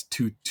the last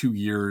two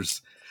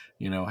years,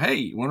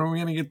 hey, when are we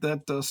going to get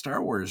that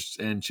Star Wars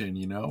engine?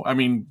 I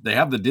mean, they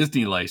have the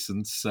Disney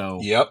license, so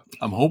Yep.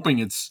 I'm hoping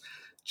it's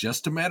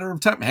just a matter of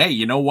time. Hey,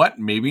 you know what?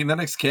 Maybe in the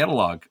next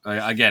catalog.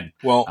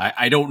 Well,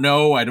 I don't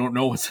know. I don't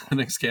know what's in the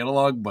next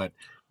catalog, but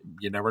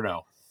you never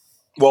know.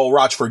 Well,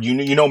 Rochford,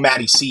 you know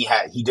Matty C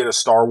he did a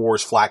Star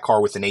Wars flat car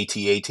with an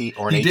AT-AT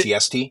or an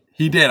ATST.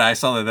 He did. I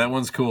saw that. That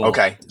one's cool.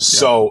 Okay,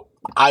 so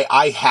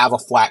I have a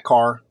flat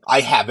car.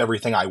 I have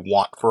everything I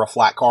want for a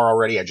flat car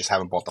already. I just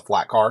haven't bought the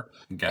flat car.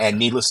 Gotcha. And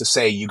needless to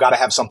say, you got to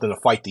have something to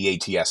fight the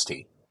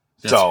ATST.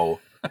 So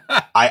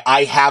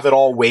I have it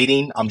all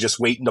waiting. I'm just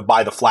waiting to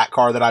buy the flat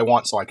car that I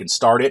want so I can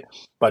start it.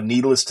 But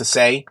needless to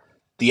say,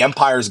 the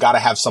Empire's got to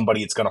have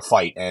somebody it's going to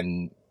fight.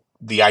 And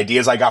the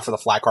ideas I got for the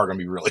flat car are going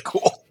to be really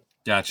cool.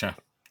 Gotcha.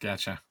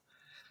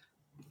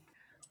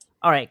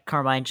 All right,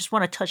 Carmine, just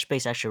want to touch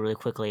base actually really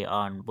quickly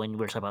on when we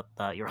were talking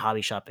about your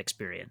hobby shop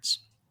experience.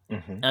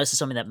 Mm-hmm. Now, this is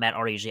something that Matt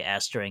already usually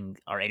asks during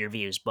our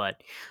interviews,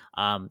 but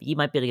you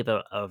might be able to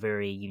give a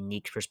very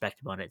unique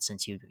perspective on it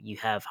since you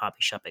have hobby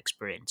shop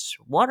experience.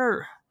 What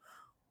are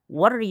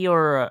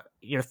your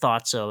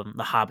thoughts on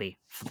the hobby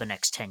for the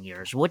next 10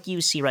 years? What do you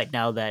see right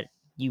now that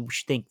you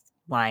think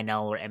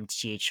Lionel or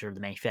MTH or the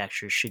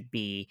manufacturers should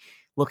be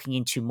looking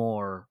into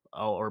more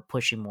or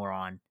pushing more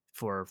on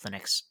for the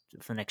next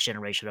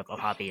generation of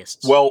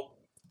hobbyists? Well,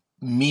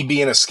 me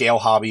being a scale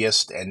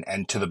hobbyist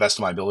and to the best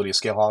of my ability a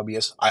scale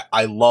hobbyist,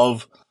 I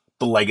love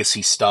the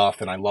legacy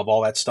stuff and I love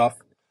all that stuff.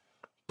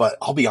 But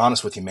I'll be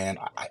honest with you, man,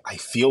 I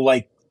feel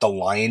like the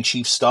Lion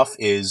Chief stuff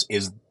is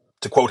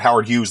to quote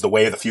Howard Hughes, the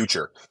way of the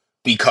future.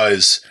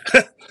 Because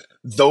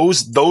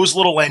those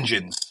little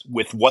engines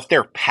with what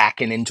they're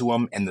packing into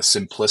them and the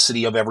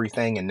simplicity of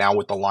everything, and now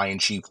with the Lion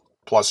Chief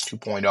Plus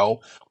 2.0,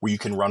 where you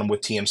can run them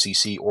with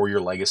TMCC or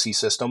your legacy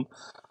system,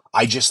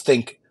 I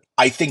think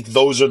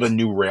those are the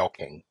new Rail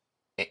King,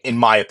 in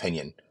my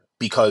opinion,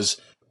 because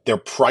they're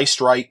priced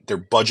right, they're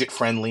budget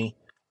friendly.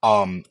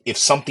 If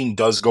something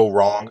does go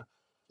wrong,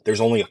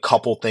 there's only a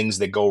couple things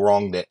that go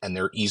wrong and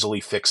they're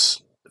easily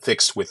fixed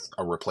with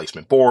a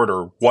replacement board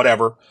or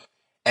whatever.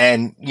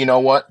 And you know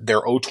what? They're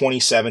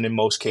 027 in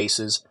most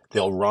cases.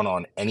 They'll run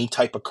on any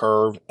type of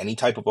curve, any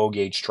type of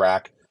O-gauge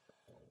track.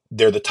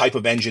 They're the type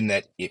of engine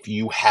that if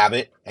you have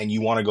it and you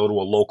want to go to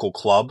a local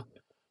club,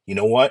 you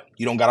know what?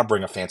 You don't got to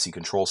bring a fancy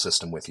control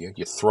system with you.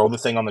 You throw the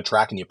thing on the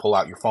track and you pull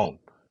out your phone.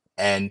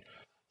 And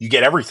you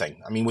get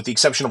everything. I mean, with the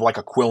exception of like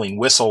a quilling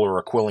whistle or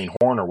a quilling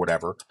horn or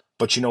whatever.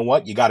 But you know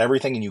what? You got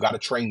everything, and you got a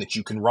train that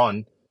you can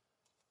run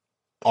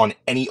on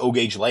any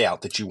O-gauge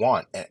layout that you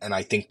want. And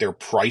I think they're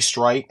priced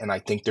right, and I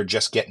think they're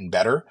just getting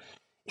better.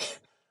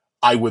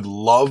 I would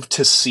love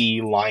to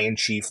see Lion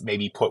Chief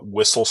maybe put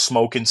whistle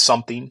smoke in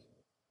something.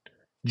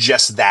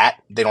 Just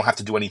that. They don't have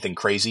to do anything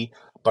crazy.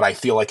 But I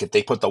feel like if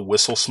they put the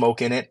whistle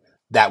smoke in it,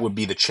 that would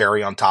be the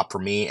cherry on top for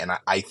me. And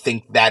I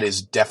think that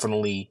is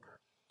definitely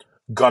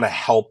going to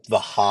help the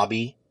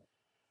hobby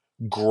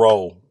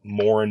grow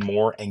more and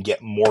more and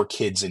get more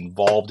kids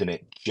involved in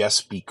it,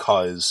 just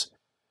because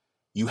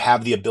you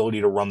have the ability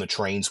to run the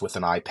trains with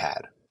an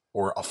iPad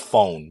or a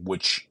phone,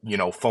 which,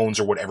 phones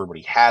are what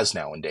everybody has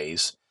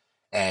nowadays,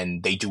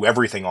 and they do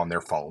everything on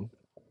their phone.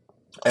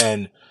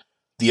 And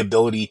the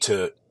ability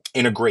to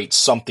integrate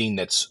something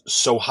that's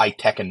so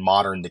high-tech and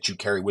modern that you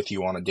carry with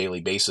you on a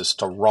daily basis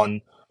to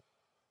run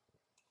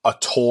a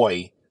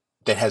toy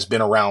that has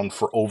been around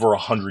for over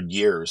 100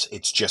 years.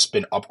 It's just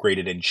been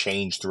upgraded and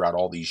changed throughout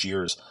all these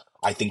years.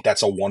 I think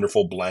that's a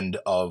wonderful blend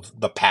of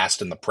the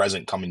past and the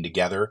present coming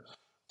together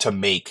to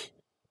make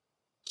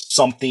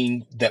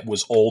something that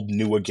was old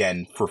new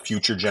again for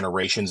future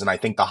generations. And I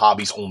think the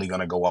hobby's only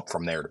going to go up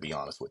from there, to be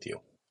honest with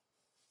you.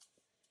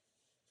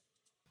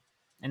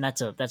 And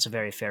that's a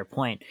very fair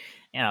point.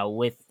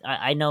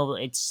 I know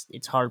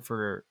it's hard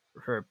for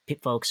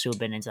folks who have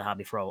been into the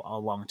hobby for a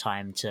long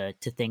time to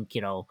think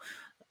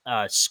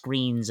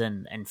screens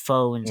and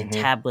phones and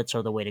tablets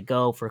are the way to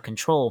go for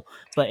control.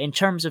 But in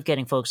terms of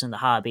getting folks in the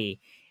hobby,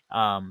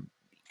 to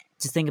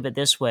think of it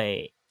this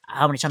way,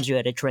 how many times you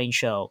had a train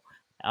show?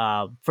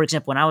 For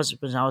example, when I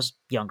was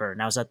younger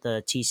and I was at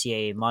the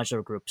TCA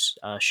Modular Group's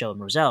show in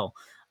Roselle,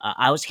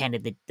 I was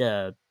handed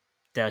the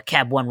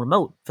Cab One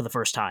remote for the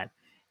first time,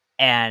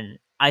 and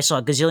I saw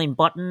a gazillion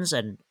buttons,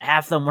 and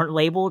half of them weren't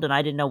labeled, and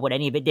I didn't know what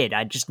any of it did.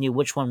 I just knew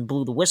which one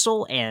blew the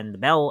whistle and the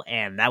bell,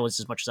 and that was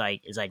as much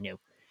as I knew.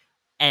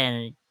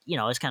 And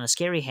it's kind of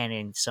scary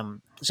handing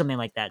something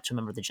like that to a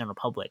member of the general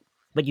public.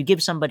 But you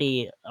give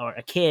somebody or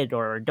a kid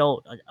or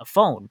adult a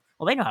phone,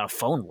 well, they know how a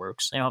phone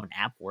works. They know how an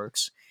app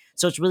works.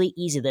 So it's really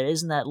easy. There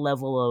isn't that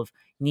level of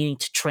needing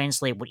to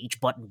translate what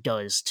each button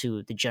does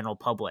to the general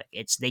public.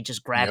 It's they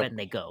just grab it and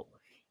they go.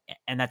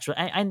 And that's what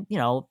I'm,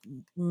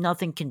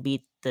 nothing can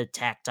beat the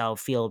tactile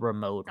feel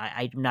remote.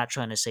 I'm not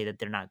trying to say that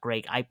they're not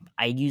great.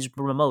 I use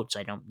remotes.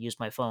 I don't use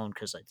my phone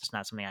because it's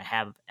not something I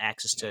have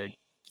access to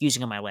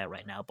using on my lap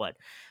right now. But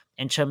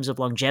in terms of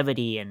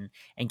longevity and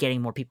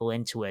getting more people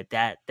into it,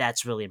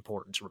 that's really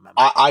important to remember.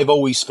 I've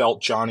always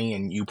felt, Johnny,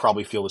 and you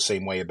probably feel the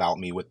same way about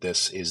me with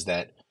this, is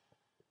that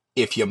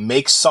if you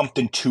make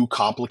something too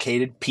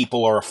complicated,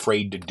 people are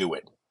afraid to do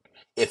it.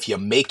 If you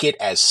make it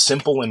as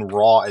simple and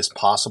raw as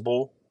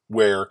possible,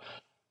 where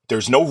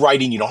there's no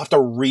writing, you don't have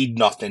to read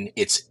nothing,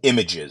 it's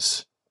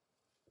images,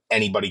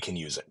 anybody can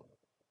use it.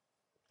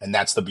 And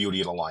that's the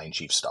beauty of the Lion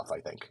Chief stuff, I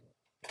think.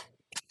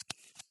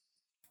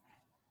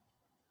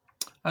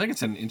 I think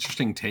it's an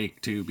interesting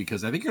take, too,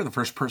 because I think you're the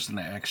first person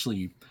to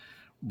actually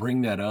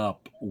bring that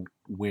up,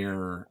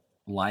 where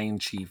Lion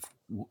Chief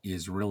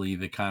is really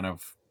the kind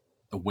of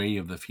the way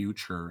of the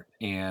future.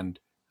 And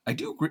I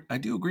do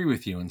agree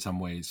with you in some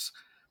ways.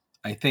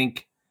 I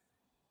think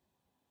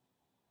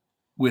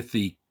with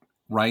the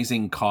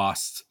rising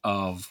costs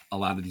of a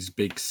lot of these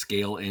big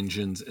scale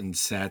engines and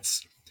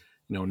sets,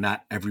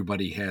 not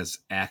everybody has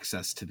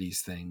access to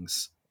these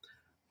things.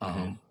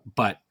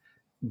 But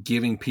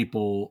giving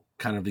people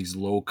kind of these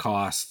low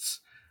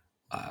costs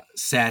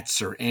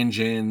sets or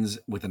engines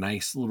with a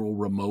nice little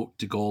remote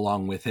to go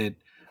along with it.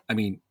 I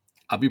mean,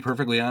 I'll be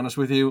perfectly honest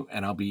with you,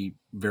 and I'll be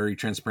very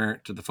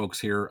transparent to the folks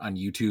here on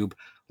YouTube.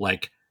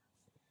 Like,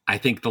 I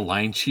think the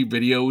Lion Chief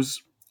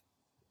videos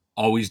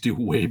always do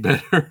way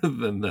better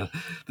than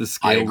the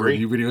scale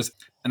review videos.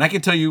 And I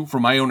can tell you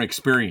from my own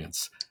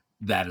experience,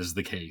 that is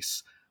the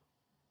case.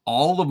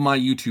 All of my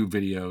YouTube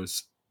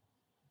videos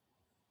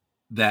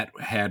that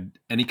had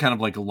any kind of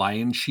like a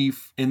Lion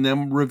Chief in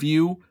them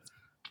review,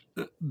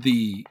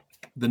 the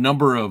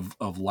number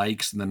of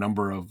likes and the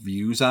number of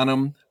views on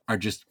them are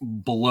just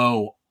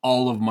below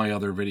all of my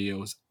other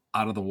videos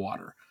out of the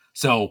water.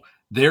 So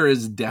there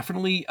is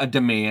definitely a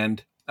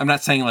demand. I'm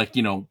not saying like,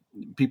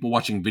 people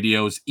watching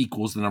videos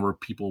equals the number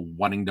of people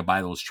wanting to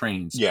buy those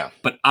trains. Yeah.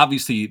 But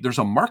obviously there's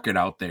a market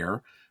out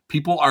there.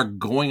 People are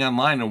going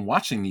online and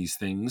watching these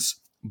things,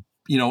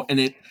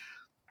 and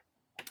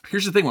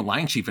here's the thing with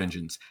Lion Chief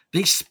engines.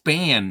 They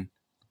span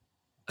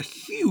a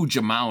huge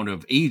amount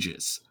of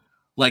ages.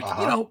 Like,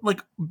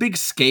 like big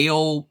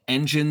scale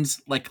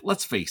engines, like,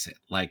 let's face it,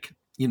 like,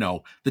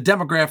 the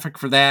demographic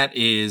for that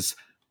is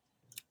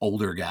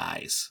older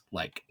guys.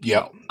 Like,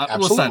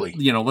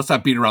 absolutely. Let's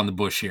not beat around the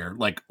bush here.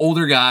 Like,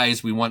 older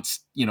guys, we want,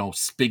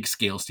 big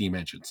scale steam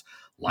engines.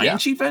 Lion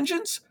Chief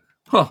engines?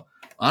 I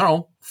don't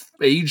know,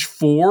 age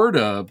 4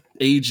 to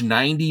age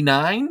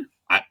 99?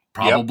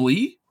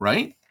 Probably,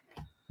 right?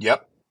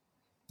 Yep.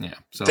 Yeah,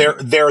 so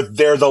they're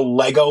the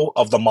Lego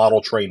of the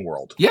model train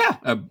world. Yeah,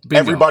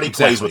 everybody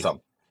plays with them,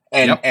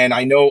 and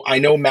I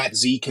know Matt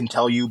Z can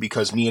tell you,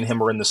 because me and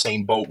him are in the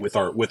same boat with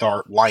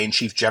our Lion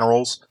Chief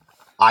generals.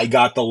 I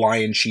got the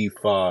Lion Chief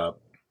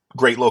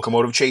Great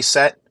Locomotive Chase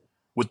set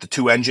with the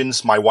 2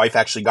 engines. My wife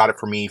actually got it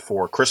for me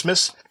for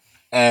Christmas,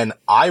 and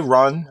I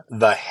run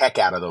the heck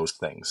out of those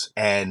things.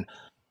 And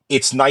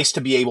it's nice to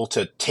be able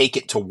to take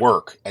it to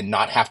work and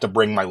not have to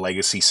bring my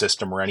legacy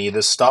system or any of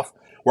this stuff,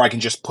 where I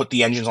can just put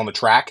the engines on the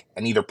track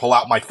and either pull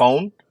out my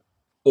phone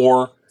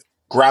or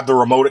grab the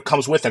remote it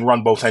comes with and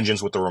run both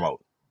engines with the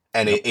remote.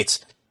 And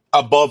it's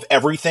above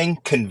everything,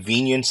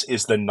 convenience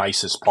is the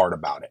nicest part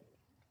about it.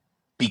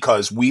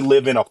 Because we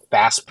live in a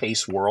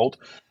fast-paced world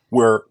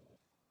where,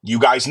 you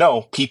guys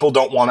know, people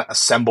don't want to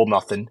assemble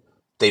nothing.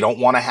 They don't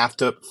want to have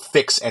to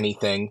fix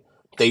anything.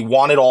 They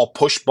want it all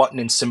push button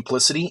and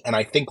simplicity. And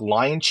I think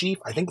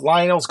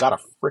Lionel's got a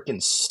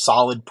freaking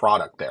solid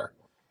product there.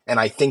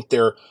 And I think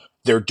they're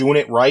doing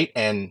it right,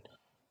 and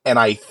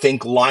I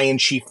think Lion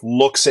Chief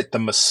looks at the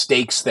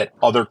mistakes that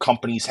other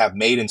companies have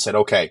made and said,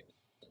 okay,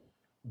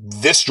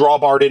 this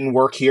drawbar didn't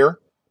work here,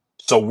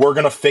 so we're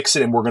going to fix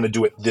it and we're going to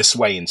do it this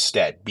way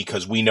instead,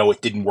 because we know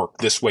it didn't work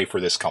this way for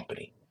this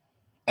company.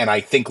 And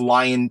I think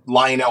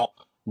Lionel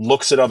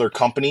looks at other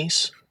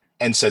companies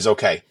and says,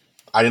 okay,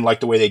 I didn't like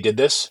the way they did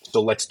this,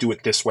 so let's do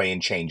it this way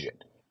and change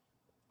it.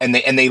 And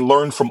they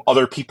learn from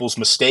other people's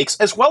mistakes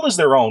as well as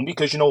their own,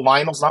 because,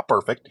 Lionel's not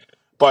perfect,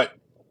 but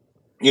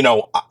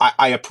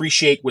I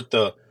appreciate with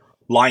the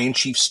Lion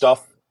Chief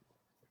stuff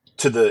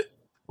to the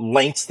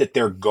lengths that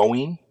they're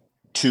going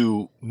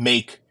to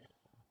make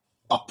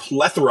a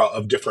plethora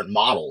of different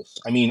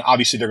models. I mean,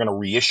 obviously they're going to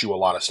reissue a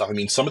lot of stuff. I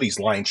mean, some of these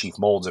Lion Chief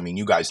molds, I mean,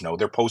 you guys know,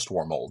 they're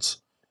post-war molds,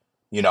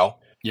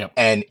 Yep.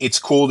 And it's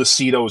cool to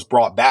see those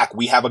brought back.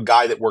 We have a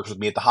guy that works with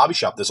me at the hobby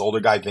shop, this older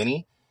guy,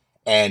 Vinny,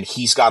 and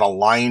he's got a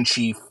Lion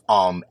Chief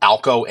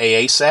Alco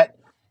AA set.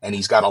 And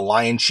he's got a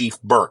Lion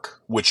Chief Burke,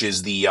 which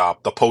is the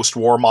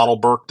post-war model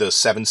Burke, the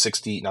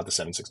 760, not the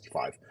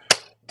 765,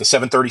 the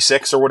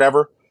 736 or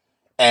whatever.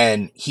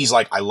 And he's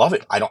like, I love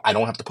it. I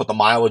don't have to put the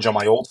mileage on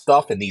my old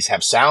stuff, and these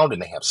have sound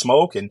and they have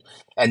smoke, and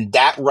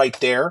that right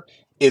there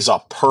is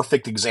a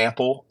perfect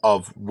example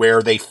of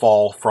where they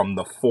fall from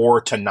the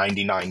 4 to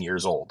 99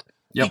 years old.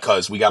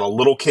 because we got a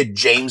little kid,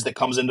 James, that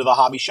comes into the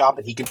hobby shop,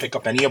 and he can pick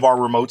up any of our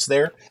remotes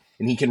there,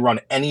 and he can run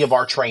any of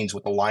our trains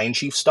with the Lion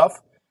Chief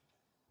stuff.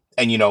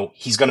 And,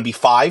 he's going to be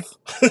 5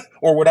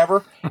 or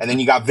whatever. And then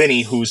you got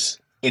Vinny, who's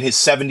in his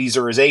 70s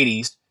or his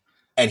 80s,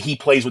 and he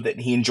plays with it,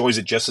 and he enjoys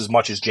it just as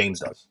much as James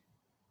does.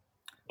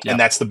 Yep. And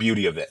that's the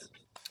beauty of it.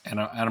 And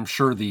I'm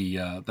sure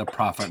the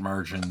profit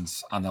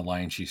margins on the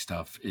Lion Chief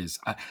stuff is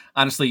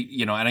honestly,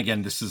 and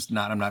again, this is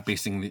not, I'm not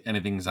basing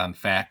anything on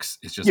facts.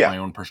 It's just my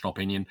own personal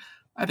opinion.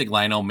 I think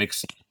Lionel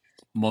makes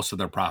most of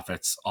their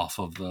profits off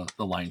of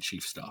the Lion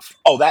Chief stuff.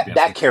 Oh,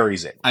 that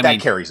carries it.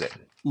 Carries it.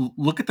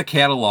 Look at the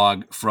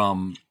catalog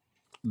from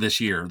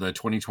this year, the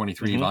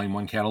 2023 Volume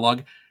 1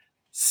 catalog.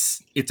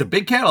 It's a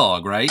big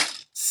catalog, right?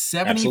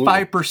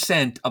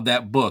 75% of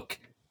that book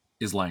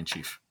is Lion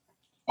Chief.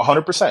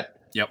 100%.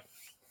 Yep.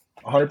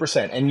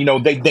 100%.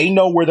 And, they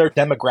know where their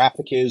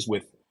demographic is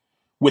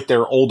with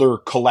their older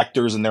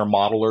collectors and their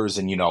modelers.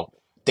 And,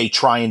 they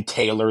try and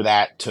tailor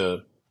that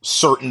to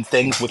certain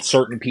things with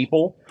certain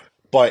people.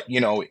 But,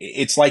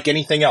 it's like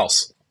anything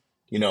else.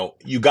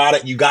 You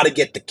gotta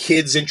get the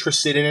kids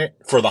interested in it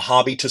for the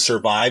hobby to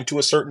survive to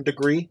a certain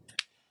degree.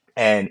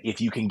 And if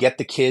you can get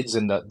the kids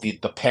and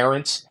the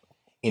parents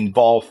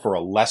involved for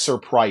a lesser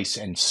price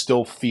and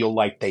still feel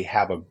like they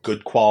have a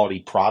good quality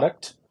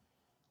product,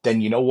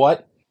 then you know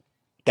what?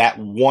 That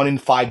 1 in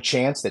 5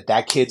 chance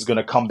that kid's going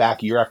to come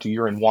back year after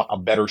year and want a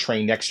better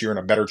train next year and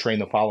a better train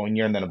the following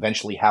year, and then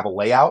eventually have a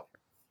layout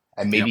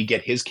and maybe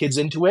get his kids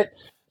into it.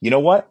 You know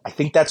what? I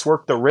think that's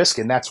worth the risk,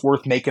 and that's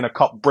worth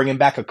bringing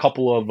back a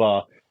couple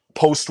of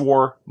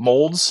post-war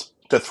molds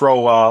to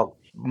throw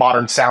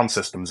modern sound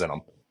systems in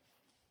them.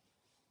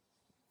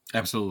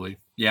 Absolutely.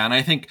 Yeah. And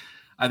I think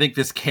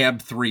this Cab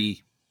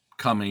 3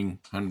 coming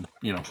on,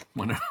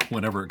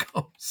 whenever it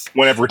goes.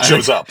 Whenever it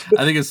shows up.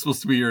 I think it's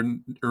supposed to be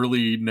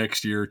early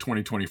next year,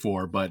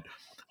 2024. But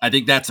I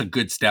think that's a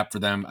good step for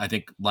them. I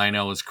think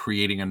Lionel is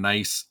creating a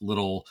nice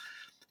little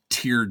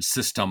tiered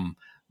system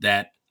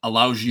that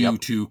allows you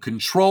to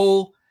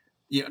control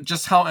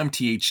just how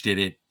MTH did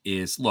it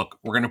is, look,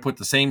 we're going to put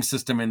the same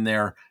system in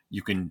there.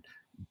 You can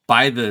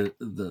buy the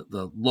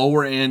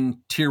lower end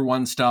tier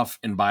 1 stuff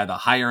and buy the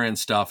higher end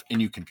stuff,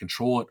 and you can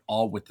control it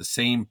all with the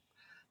same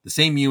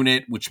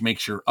unit, which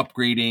makes your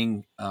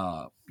upgrading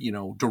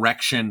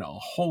direction a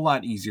whole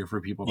lot easier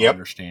for people to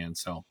understand.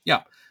 So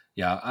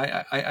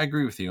I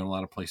agree with you in a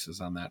lot of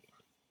places on that.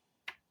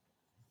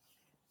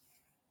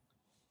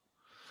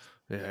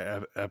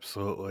 Yeah,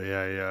 absolutely.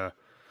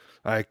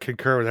 I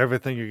concur with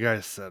everything you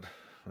guys said.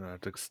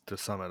 To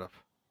sum it up.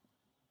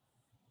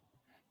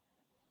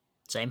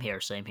 Same here.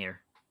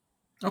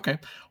 Okay.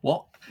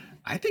 Well,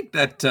 I think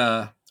that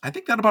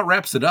about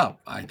wraps it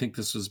up. I think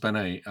this has been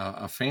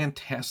a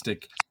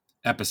fantastic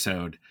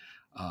episode.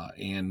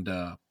 And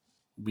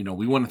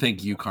we want to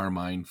thank you,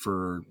 Carmine,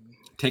 for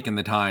taking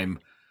the time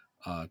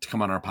to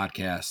come on our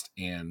podcast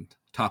and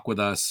talk with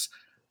us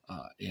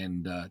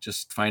and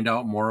just find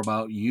out more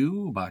about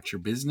you, about your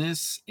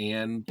business,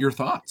 and your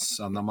thoughts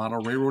on the model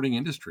railroading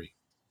industry.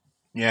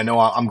 Yeah, no,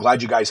 I'm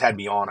glad you guys had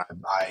me on.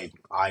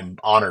 I'm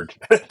honored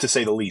to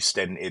say the least,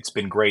 and it's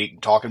been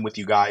great talking with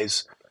you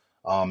guys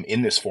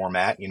in this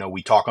format.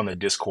 We talk on the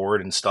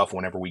Discord and stuff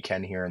whenever we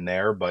can here and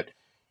there, but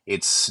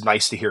it's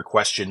nice to hear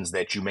questions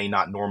that you may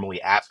not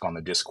normally ask on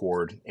the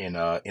Discord in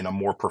a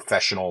more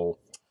professional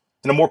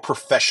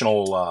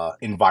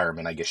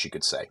environment, I guess you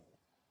could say.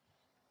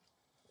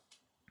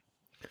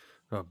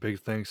 Big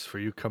thanks for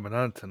you coming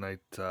on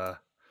tonight.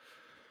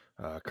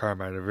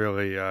 Carmine,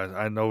 really,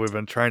 I know we've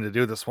been trying to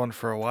do this one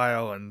for a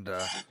while, and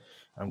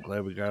I'm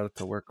glad we got it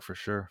to work for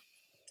sure.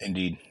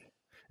 Indeed.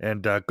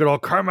 And good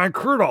old Carmine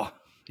Crudele.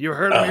 You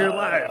heard him here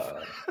live.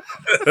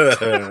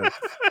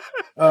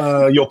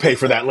 You'll pay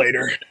for that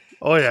later.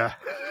 Oh, yeah.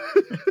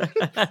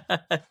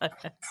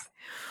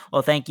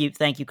 Well, thank you,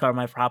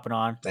 Carmine, for hopping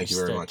on. Thank you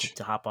very much.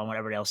 To hop on what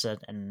everybody else said,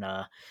 and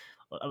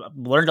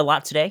learned a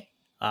lot today,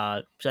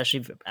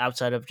 especially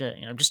outside of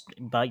just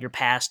about your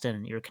past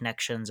and your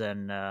connections,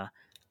 and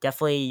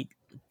definitely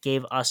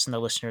gave us and the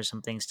listeners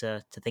some things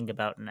to think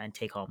about and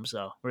take home.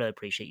 So really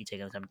appreciate you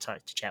taking the time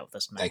to chat with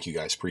us tonight. Thank you,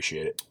 guys.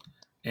 Appreciate it.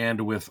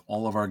 And with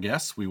all of our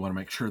guests, we want to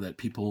make sure that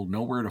people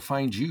know where to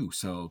find you.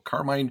 So,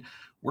 Carmine,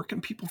 where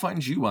can people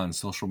find you on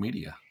social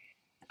media?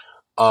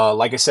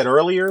 Like I said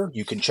earlier,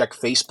 you can check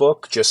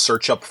Facebook. Just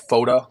search up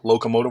FOTA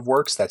Locomotive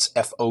Works. That's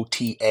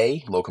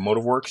FOTA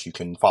Locomotive Works. You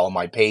can follow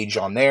my page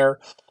on there.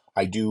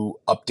 I do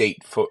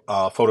update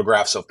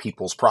photographs of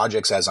people's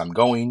projects as I'm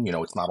going.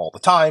 It's not all the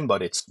time,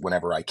 but it's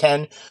whenever I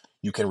can.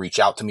 You can reach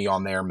out to me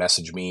on there,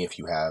 message me if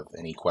you have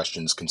any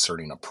questions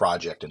concerning a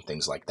project and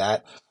things like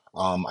that.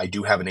 I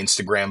do have an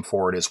Instagram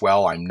for it as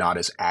well. I'm not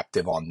as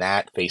active on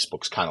that.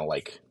 Facebook's kind of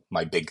like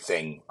my big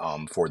thing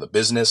for the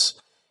business.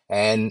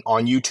 And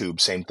on YouTube,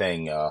 same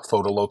thing,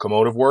 FOTA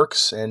Locomotive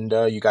Works. And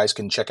you guys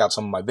can check out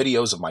some of my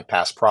videos of my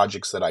past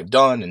projects that I've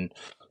done and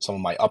some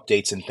of my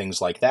updates and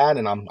things like that.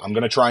 And I'm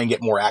going to try and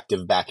get more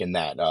active back in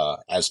that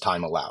as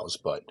time allows.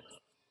 But,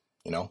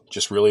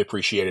 just really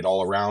appreciate it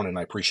all around. And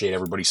I appreciate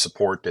everybody's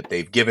support that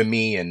they've given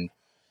me and,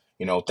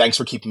 thanks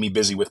for keeping me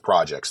busy with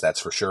projects. That's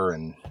for sure.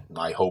 And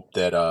I hope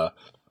that,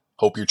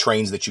 hope your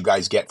trains that you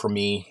guys get from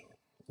me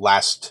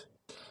last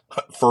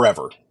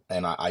forever.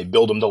 And I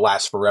build them to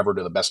last forever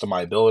to the best of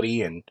my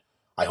ability. And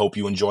I hope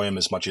you enjoy them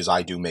as much as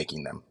I do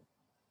making them.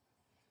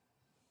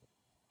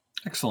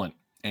 Excellent.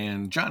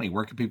 And Johnny,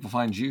 where can people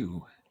find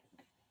you?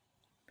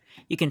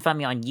 You can find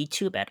me on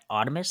YouTube at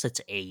Audamus.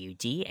 That's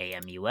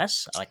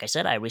AUDAMUS. Like I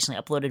said, I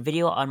recently uploaded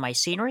video on my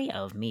scenery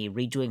of me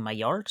redoing my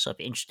yard. So if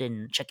you're interested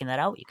in checking that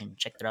out, you can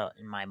check that out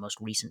in my most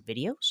recent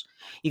videos.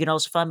 You can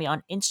also find me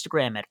on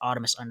Instagram at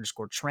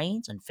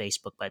Audamus_trains and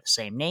Facebook by the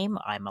same name.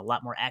 I'm a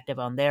lot more active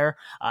on there.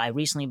 I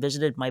recently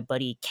visited my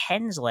buddy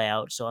Ken's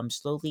layout, so I'm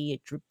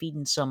slowly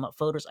feeding some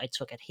photos I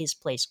took at his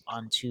place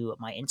onto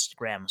my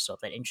Instagram. So if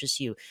that interests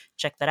you,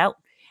 check that out.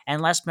 And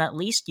last but not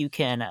least, you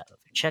can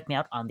check me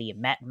out on the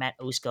Matt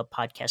Oska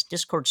podcast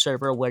Discord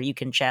server, where you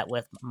can chat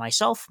with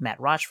myself,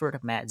 Matt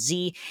Rochford, Matt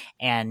Z,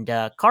 and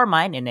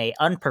Carmine in a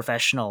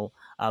unprofessional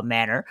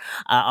manner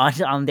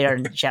on there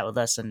and chat with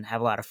us and have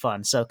a lot of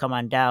fun. So come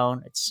on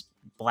down. It's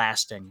a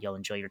blast, and you'll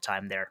enjoy your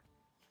time there.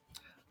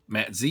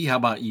 Matt Z, how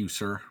about you,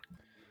 sir?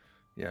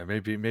 Yeah,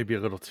 maybe a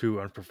little too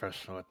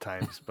unprofessional at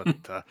times, but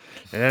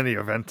in any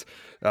event,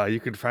 you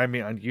can find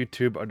me on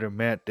YouTube under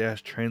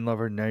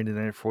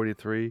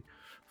Matt-Trainlover9943,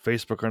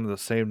 Facebook under the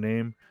same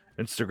name,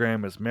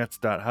 Instagram is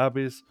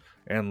Matts.hobbies,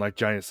 and like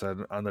Johnny said,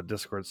 on the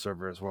Discord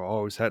server as well.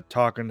 Always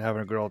talking,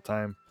 having a good old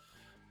time,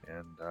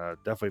 and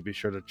definitely be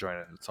sure to join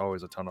it. It's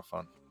always a ton of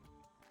fun.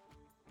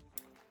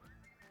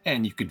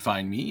 And you can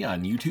find me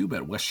on YouTube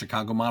at West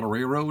Chicago Model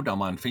Railroad.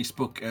 I'm on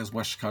Facebook as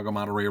West Chicago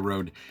Model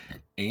Railroad,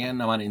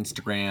 and I'm on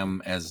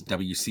Instagram as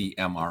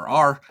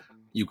WCMRR.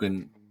 You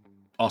can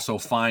also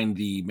find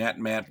the Matt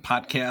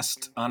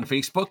podcast on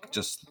Facebook.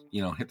 Just,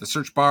 hit the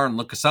search bar and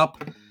look us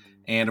up.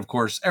 And of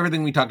course,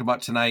 everything we talked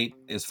about tonight,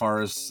 as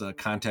far as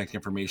contact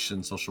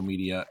information, social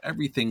media,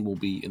 everything will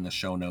be in the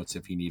show notes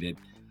if you need it.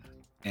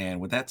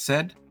 And with that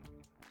said,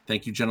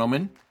 thank you,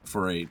 gentlemen,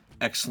 for an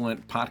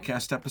excellent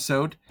podcast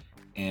episode.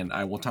 And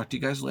I will talk to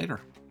you guys later.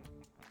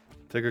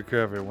 Take good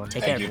care, everyone.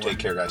 Thank you. Take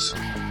care, guys.